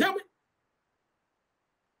 Can you tell me?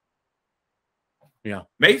 Yeah.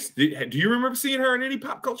 Mace, do you remember seeing her in any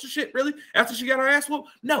pop culture shit, really? After she got her ass whooped?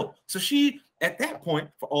 No. So she, at that point,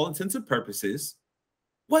 for all intents and purposes,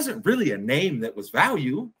 wasn't really a name that was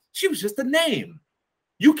value. She was just a name.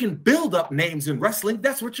 You can build up names in wrestling.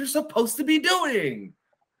 That's what you're supposed to be doing.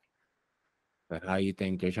 But how you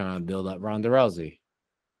think they're trying to build up Ronda Rousey?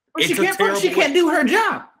 But she can't do her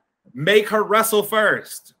job. Make her wrestle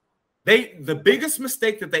first. The biggest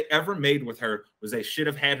mistake that they ever made with her was they should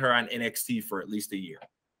have had her on NXT for at least a year.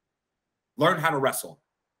 Learn how to wrestle.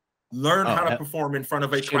 Learn how to perform in front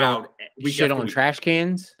of a crowd. Shit on trash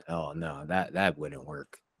cans? Oh no, that wouldn't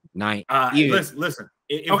work. Listen.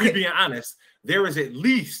 If we're being honest, there is at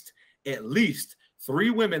least 3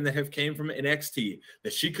 women that have came from NXT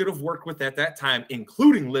that she could have worked with at that time,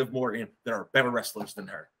 including Liv Morgan, that are better wrestlers than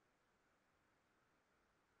her.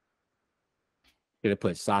 Should have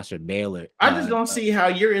put Sasha Baylor. I just don't see how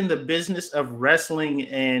you're in the business of wrestling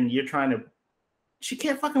and you're trying to. She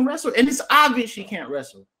can't fucking wrestle, and it's obvious she can't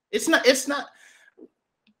wrestle. It's not.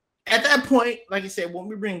 At that point, like I said, when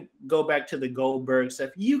we go back to the Goldberg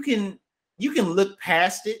stuff, you can look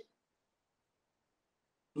past it.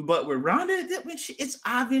 But with Ronda, it's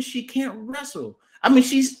obvious she can't wrestle. I mean,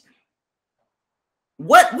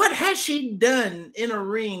 what has she done in a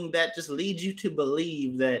ring that just leads you to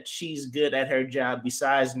believe that she's good at her job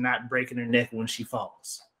besides not breaking her neck when she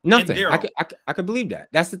falls? Nothing. I could believe that.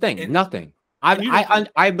 That's the thing. Nothing. I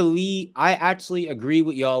actually agree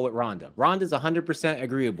with y'all with Ronda. Ronda's 100%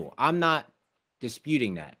 agreeable. I'm not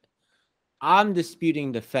disputing that. I'm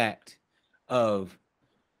disputing the fact of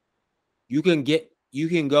you can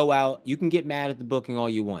go out, you can get mad at the booking all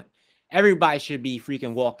you want. Everybody should be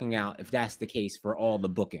freaking walking out if that's the case for all the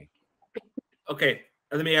booking. Okay,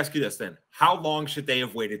 let me ask you this then. How long should they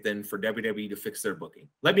have waited then for WWE to fix their booking?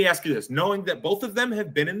 Let me ask you this. Knowing that both of them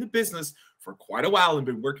have been in the business for quite a while and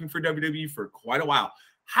been working for WWE for quite a while,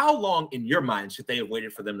 how long in your mind should they have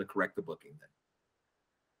waited for them to correct the booking then?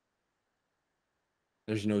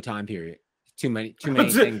 There's no time period. Too many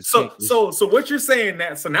things. So what you're saying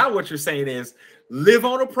now what you're saying is live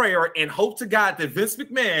on a prayer and hope to God that Vince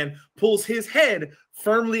McMahon pulls his head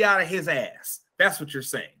firmly out of his ass. That's what you're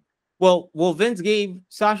saying. Well, Vince gave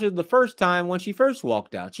Sasha the first time when she first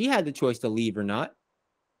walked out. She had the choice to leave or not.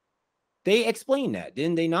 They explained that,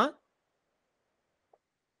 didn't they not?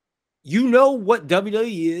 You know what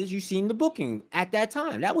WWE is. You've seen the booking at that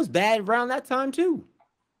time. That was bad around that time too.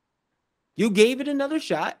 You gave it another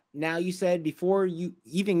shot. Now you said before you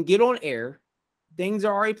even get on air, things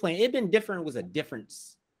are already playing. It'd been different. It was a different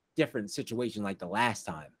situation like the last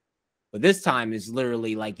time. But this time is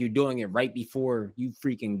literally like you're doing it right before you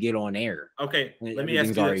freaking get on air. Okay, let me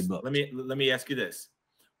ask you this. Let me ask you this.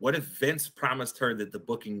 What if Vince promised her that the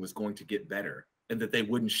booking was going to get better and that they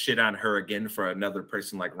wouldn't shit on her again for another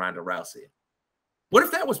person like Ronda Rousey? What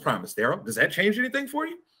if that was promised, Daryl? Does that change anything for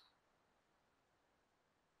you?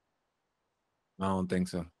 I don't think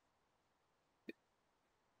so.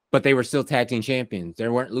 But they were still tag team champions. They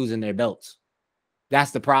weren't losing their belts. That's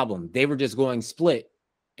the problem. They were just going split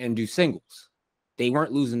and do singles. They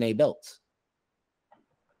weren't losing their belts.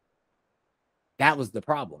 That was the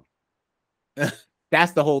problem.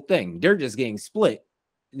 That's the whole thing. They're just getting split.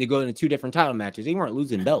 They go into 2 different title matches. They weren't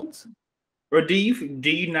losing belts. Or do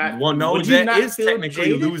you not? Well, no, that is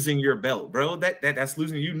technically losing your belt, bro. That's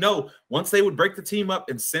losing. You know, once they would break the team up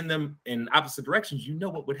and send them in opposite directions, you know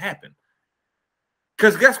what would happen.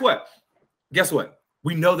 Because guess what?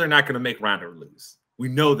 We know they're not going to make Ronda lose. We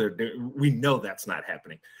know that's not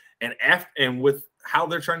happening. And with how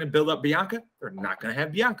they're trying to build up Bianca, they're not going to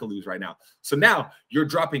have Bianca lose right now. So now you're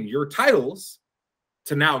dropping your titles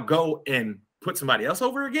to now go and put somebody else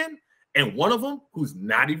over again. And one of them who's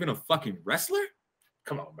not even a fucking wrestler?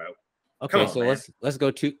 Come on, bro. Okay, so let's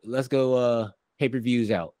go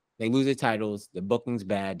pay-per-views out. They lose their titles, the booking's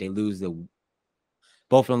bad, both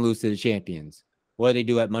of them lose to the champions. What do they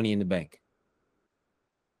do at Money in the Bank?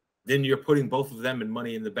 Then you're putting both of them in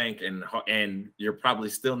Money in the Bank, and you're probably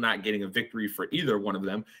still not getting a victory for either one of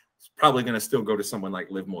them. It's probably going to still go to someone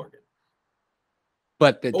like Liv Morgan.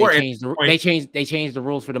 But they changed the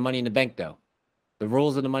rules for the Money in the Bank, though. The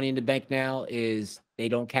rules of the Money in the Bank now is they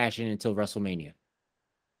don't cash in until WrestleMania.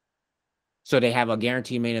 So they have a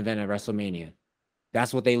guaranteed main event at WrestleMania.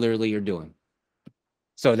 That's what they literally are doing.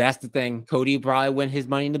 So that's the thing. Cody will probably win his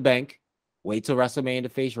Money in the Bank. Wait till WrestleMania to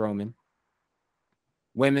face Roman.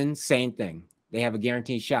 Women, same thing. They have a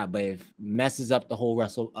guaranteed shot, but it messes up the whole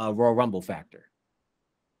Royal Rumble factor.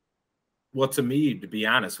 Well, to me, to be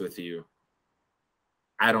honest with you,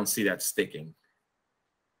 I don't see that sticking.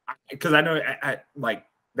 Because I know like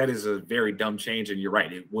that is a very dumb change, and you're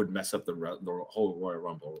right. It would mess up the whole Royal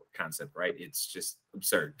Rumble concept, right? It's just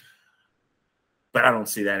absurd. But I don't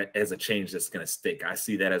see that as a change that's going to stick. I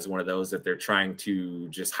see that as one of those that they're trying to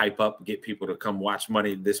just hype up, get people to come watch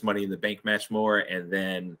this Money in the Bank match more, and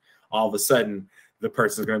then all of a sudden the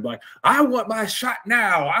person's going to be like, I want my shot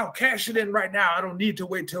now. I'll cash it in right now. I don't need to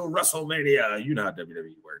wait till WrestleMania. You know how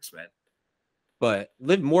WWE works, man. But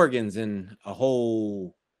Liv Morgan's in a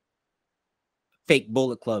whole fake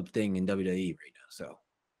Bullet Club thing in WWE right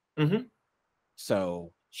now.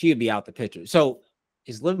 So she would be out the picture. So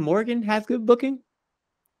is Liv Morgan have good booking?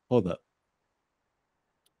 Hold up.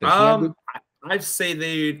 I'd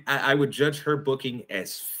say I would judge her booking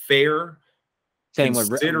as fair. Same with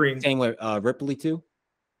Ripley too.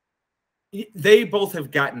 They both have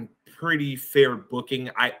gotten pretty fair booking.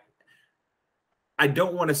 I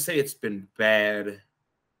don't want to say it's been bad,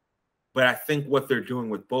 but I think what they're doing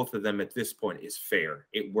with both of them at this point is fair.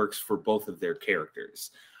 It works for both of their characters.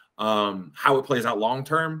 How it plays out long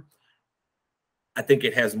term, I think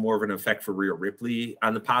it has more of an effect for Rhea Ripley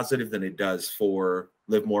on the positive than it does for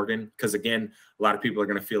Liv Morgan. Because again, a lot of people are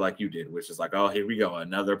going to feel like you did, which is like, oh, here we go,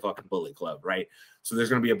 another fucking Bullet Club, right? So there's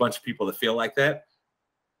going to be a bunch of people that feel like that.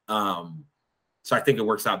 So I think it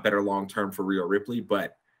works out better long term for Rhea Ripley.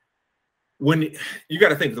 But when you got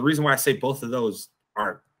to think, the reason why I say both of those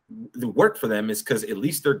are the work for them is because at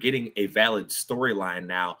least they're getting a valid storyline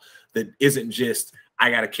now that isn't just I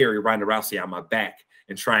got to carry Ronda Rousey on my back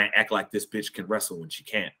and try and act like this bitch can wrestle when she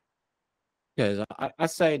can't. Because I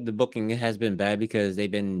say the booking has been bad because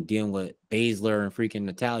they've been dealing with Baszler and freaking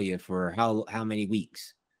Natalia for how many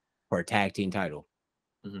weeks for a tag team title.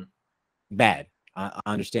 Bad. I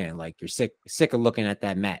understand. Like you're sick of looking at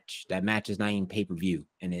that match. That match is not even pay-per-view,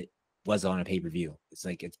 and it was on a pay-per-view. It's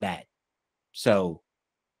like it's bad. So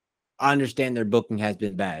I understand their booking has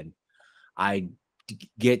been bad. I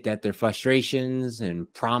get that their frustrations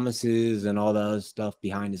and promises and all the other stuff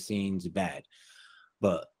behind the scenes is bad.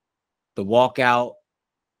 But the walkout,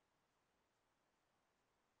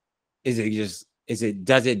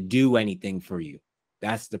 does it do anything for you?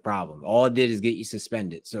 That's the problem. All it did is get you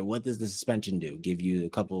suspended. So what does the suspension do? Give you a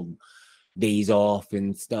couple days off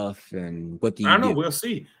and stuff? And what do you do? I don't know. We'll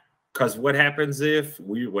see. Because what happens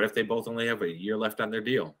what if they both only have a year left on their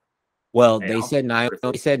deal? Well, they said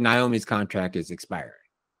Naomi's contract is expiring.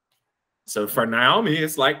 So for Naomi,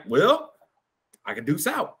 it's like, well, I can deuce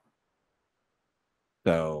out.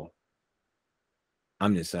 So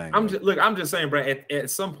I'm just saying. I'm just saying, bro, at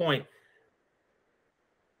some point,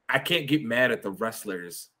 I can't get mad at the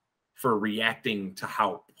wrestlers for reacting to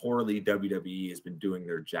how poorly WWE has been doing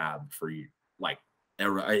their job for like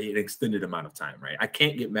an extended amount of time, right? I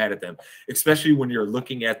can't get mad at them, especially when you're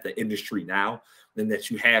looking at the industry now and that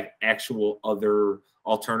you have actual other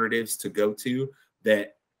alternatives to go to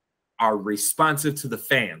that are responsive to the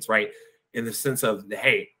fans, right? In the sense of,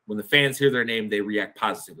 hey, when the fans hear their name, they react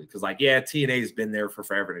positively. Because, like, yeah, TNA has been there for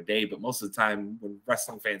forever and a day, but most of the time when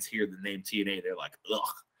wrestling fans hear the name TNA, they're like,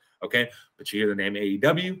 ugh, okay? But you hear the name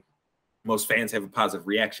AEW, most fans have a positive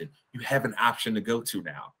reaction. You have an option to go to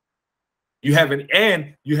now. You have an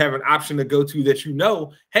option to go to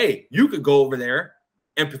that hey, you could go over there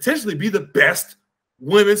and potentially be the best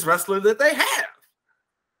women's wrestler that they have.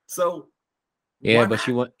 So, yeah, but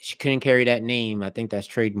she couldn't carry that name. I think that's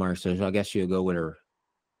trademark. So I guess she'll go with her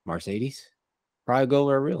Mercedes. Probably go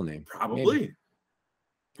with her real name. Probably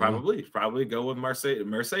go with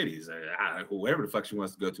Mercedes. Whoever the fuck she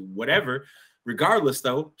wants to go to, whatever. Regardless,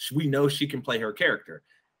 though, we know she can play her character,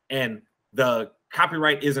 and the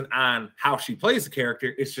copyright isn't on how she plays the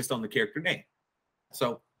character. It's just on the character name.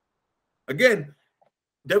 So, again,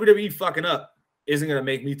 WWE fucking up isn't going to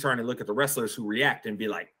make me turn and look at the wrestlers who react and be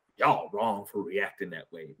like, y'all wrong for reacting that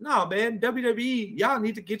way. No, man, WWE, y'all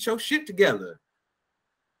need to get your shit together.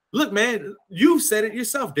 Look, man, you said it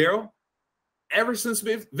yourself, Daryl. Ever since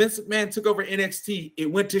Vince McMahon took over NXT,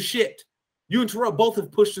 it went to shit. You and Terrell both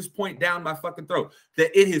have pushed this point down my fucking throat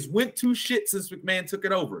that it has went to shit since McMahon took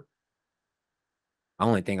it over. I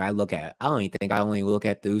only look at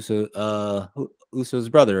the Uso's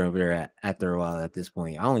brother over there after a while at this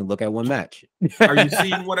point. I only look at one match. Are you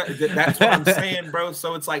seeing that's what I'm saying, bro?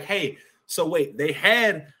 So it's like, hey, so wait, they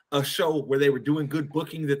had a show where they were doing good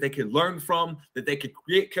booking that they could learn from, that they could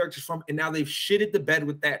create characters from, and now they've shitted the bed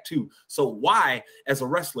with that too. So why, as a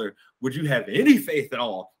wrestler, would you have any faith at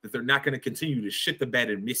all that they're not going to continue to shit the bed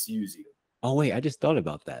and misuse you? Oh, wait, I just thought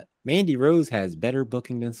about that. Mandy Rose has better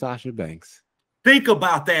booking than Sasha Banks. Think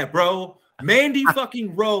about that, bro. Mandy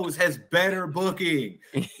fucking Rose has better booking.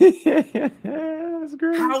 That's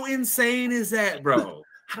great. How insane is that, bro?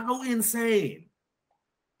 How insane?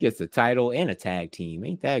 Gets a title and a tag team.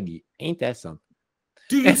 Ain't that something?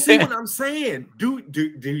 Do you see what I'm saying?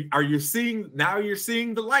 Are you seeing now? You're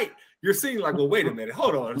seeing the light. You're seeing like, well, wait a minute,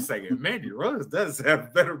 hold on a second. Mandy Rose does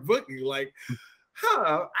have better booking. Like,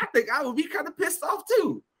 I think I would be kind of pissed off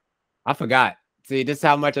too. I forgot. See, this is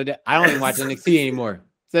how much I don't even watch NXT anymore.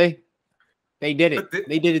 See, they did it.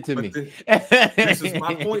 They did it to me. This is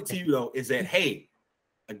my point to you, though, is that, hey,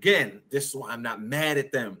 again, this is why I'm not mad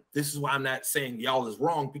at them. This is why I'm not saying y'all is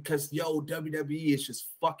wrong, because, WWE is just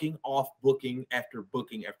fucking off booking after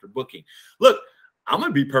booking after booking. Look, I'm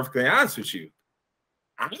going to be perfectly honest with you.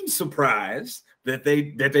 I'm surprised that they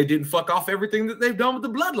didn't fuck off everything that they've done with the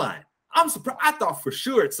Bloodline. I'm surprised. I thought for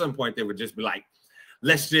sure at some point they would just be like,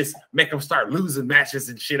 let's just make them start losing matches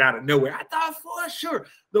and shit out of nowhere. I thought for sure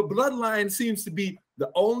the Bloodline seems to be the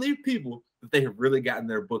only people that they have really gotten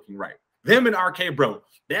their booking right. Them and RK Bro.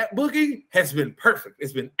 That booking has been perfect.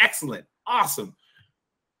 It's been excellent. Awesome.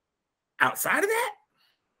 Outside of that,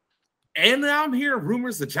 and now I'm hearing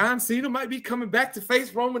rumors that John Cena might be coming back to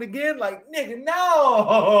face Roman again. Like, nigga,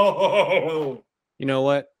 no. You know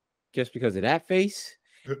what? Just because of that face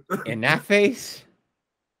and that face,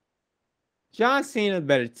 John Cena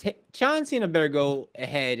better go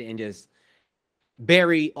ahead and just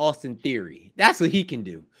bury Austin Theory. That's what he can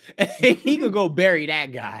do. He could go bury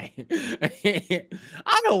that guy.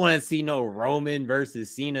 I don't want to see no Roman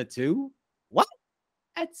versus Cena too. What?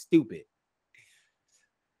 That's stupid.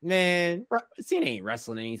 Man, Cena ain't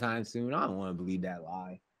wrestling anytime soon. I don't want to believe that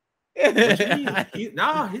lie.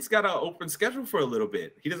 He's got an open schedule for a little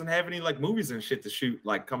bit. He doesn't have any like movies and shit to shoot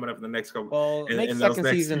like coming up in the next couple. Well, make second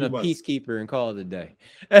season of Peacekeeper and call it a day.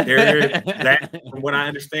 From what I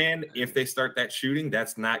understand, if they start that shooting,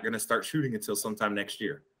 that's not going to start shooting until sometime next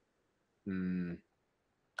year. Man,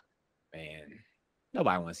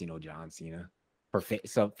 nobody wants to see no John Cena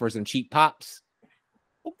for some cheap pops.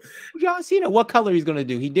 John Cena, what color he's gonna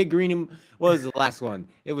do? He did green and what was the last one?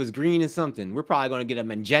 It was green and something. We're probably gonna get a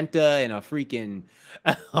magenta and a freaking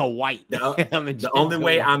a white. The only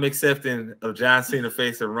way I'm accepting of John Cena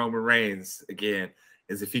facing Roman Reigns again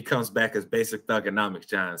is if he comes back as basic thugonomics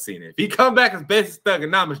John Cena. If he come back as basic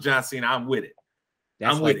thugonomics John Cena, I'm with it.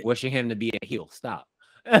 That's like wishing him to be a heel. Stop.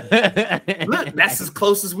 Look, that's as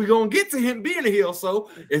close as we're gonna get to him being a heel.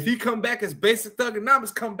 So if he come back as basic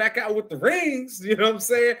thugonomics, come back out with the rings, you know what I'm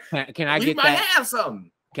saying? Can I get might that? Have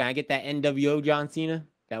something. Can I get that NWO John Cena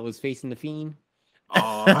that was facing the Fiend?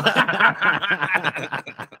 Oh.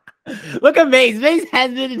 Look at Mace. Mace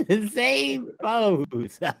has been in the same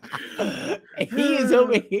pose. He is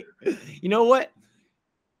over here. You know what?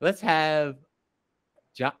 Let's have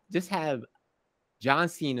just have John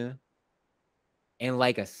Cena and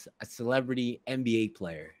like a celebrity NBA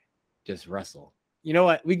player just wrestle. You know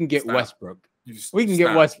what? We can get Westbrook. We can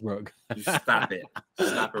get Westbrook. You stop it.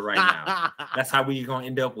 Stop it right now. That's how we're going to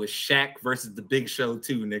end up with Shaq versus the Big Show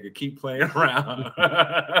too, nigga. Keep playing around.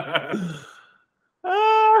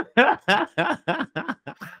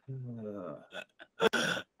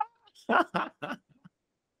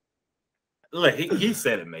 Look, he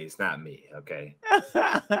said it, Mace, not me, okay?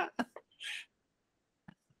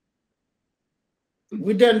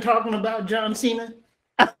 We done talking about John Cena?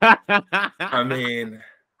 I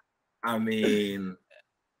mean,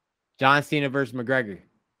 John Cena versus McGregor.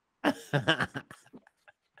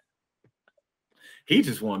 He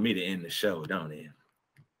just wanted me to end the show, don't he?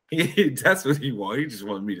 That's what he wanted. He just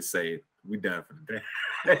wanted me to say it. We done for the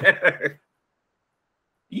day.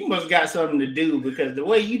 You must got something to do because the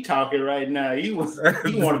way you talking right now, you want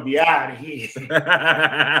to be out of here.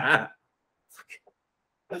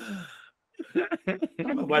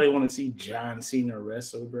 Nobody want to see John Cena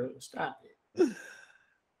wrestle, bro. Stop it.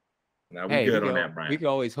 Now we good on that, Brian. We can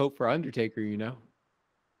always hope for Undertaker, you know.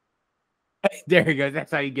 There he goes.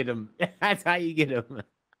 That's how you get him. That's how you get him.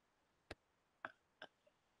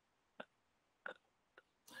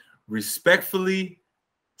 Respectfully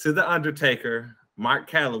to the Undertaker, Mark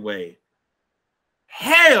Calloway.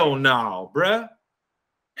 Hell no, bruh.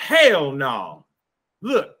 Hell no.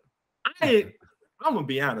 Look, I'm gonna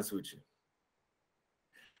be honest with you.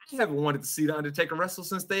 I haven't wanted to see the Undertaker wrestle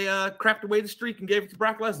since they crapped away the streak and gave it to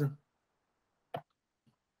Brock Lesnar.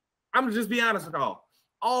 I'm gonna just be honest with all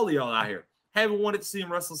of y'all out here. Haven't wanted to see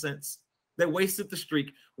him wrestle since they wasted the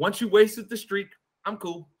streak. Once you wasted the streak, I'm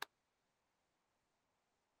cool.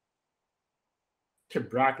 To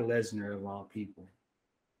Brock Lesnar of all people.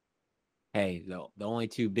 Hey, the only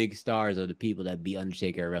two big stars are the people that beat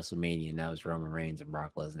Undertaker at WrestleMania, and that was Roman Reigns and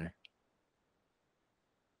Brock Lesnar.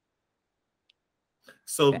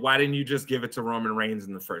 So why didn't you just give it to Roman Reigns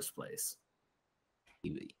in the first place?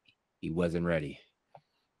 He wasn't ready.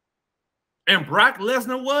 And Brock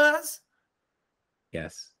Lesnar was?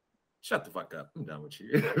 Yes. Shut the fuck up. I'm done with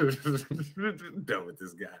you. I'm done with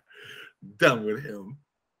this guy. Done with him.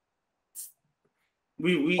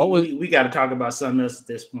 We got to talk about something else at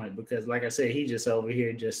this point because, like I said, he just over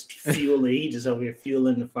here just fueling. He just over here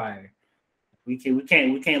fueling the fire. We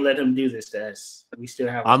can't let him do this to us. We still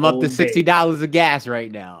have. I'm up to $60 of gas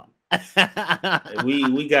right now.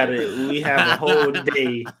 We have a whole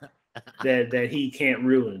day that he can't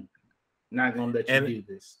ruin. Not gonna let you do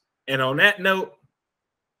this. And on that note,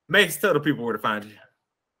 Mace, tell the people where to find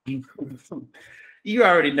you. You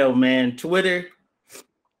already know, man. Twitter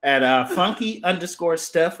at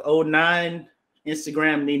funky_stuff09.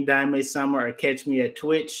 Instagram, Need Dime Summer, or catch me at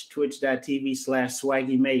Twitch,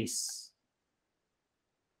 twitch.tv/swaggymace.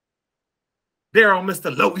 Daryl,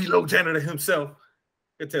 Mr. Low Janitor himself.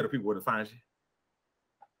 You tell the people where to find you.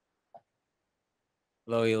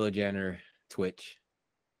 Low Janitor, Twitch.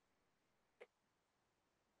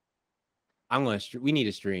 We need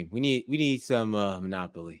a stream. We need some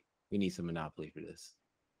Monopoly. We need some Monopoly for this.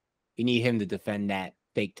 We need him to defend that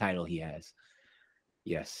fake title he has.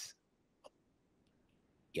 Yes.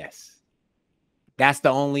 That's the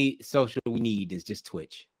only social we need is just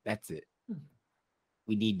Twitch. That's it.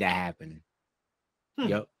 We need that happening.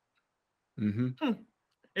 Yep. Mm-hmm.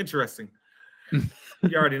 Interesting.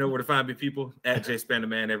 You already know where to find me, people. At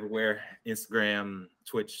JSpanderMan everywhere. Instagram,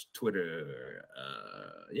 Twitch, Twitter.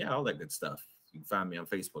 Yeah, all that good stuff. You can find me on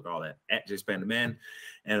Facebook, all that. At JSpanderMan.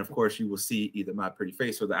 And, of course, you will see either my pretty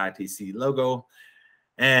face or the ITC logo.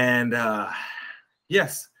 And,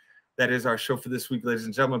 yes, that is our show for this week, ladies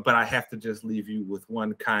and gentlemen. But I have to just leave you with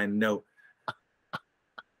one kind note.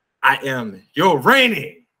 I am your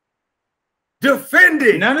reigning,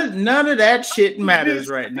 defending. None of that shit matters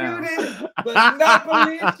right now.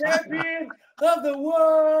 Monopoly champion of the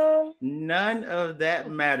world. None of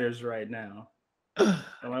that matters right now.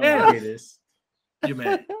 Yeah. Your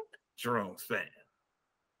man, Jerome Span.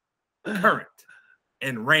 Current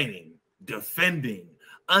and reigning, defending,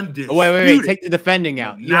 undisputed. Wait. Take the defending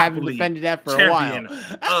out. You haven't Monopoly defended that for a while.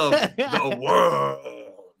 Of the world.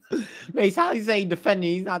 Mace, how you say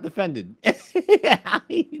defending? He's not defended.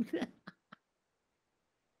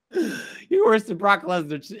 You're worse than Brock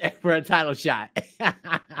Lesnar for a title shot.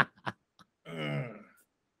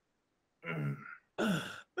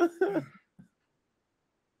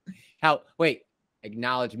 Wait,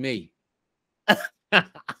 acknowledge me.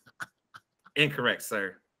 Incorrect,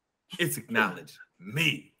 sir. It's acknowledge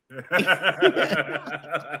me.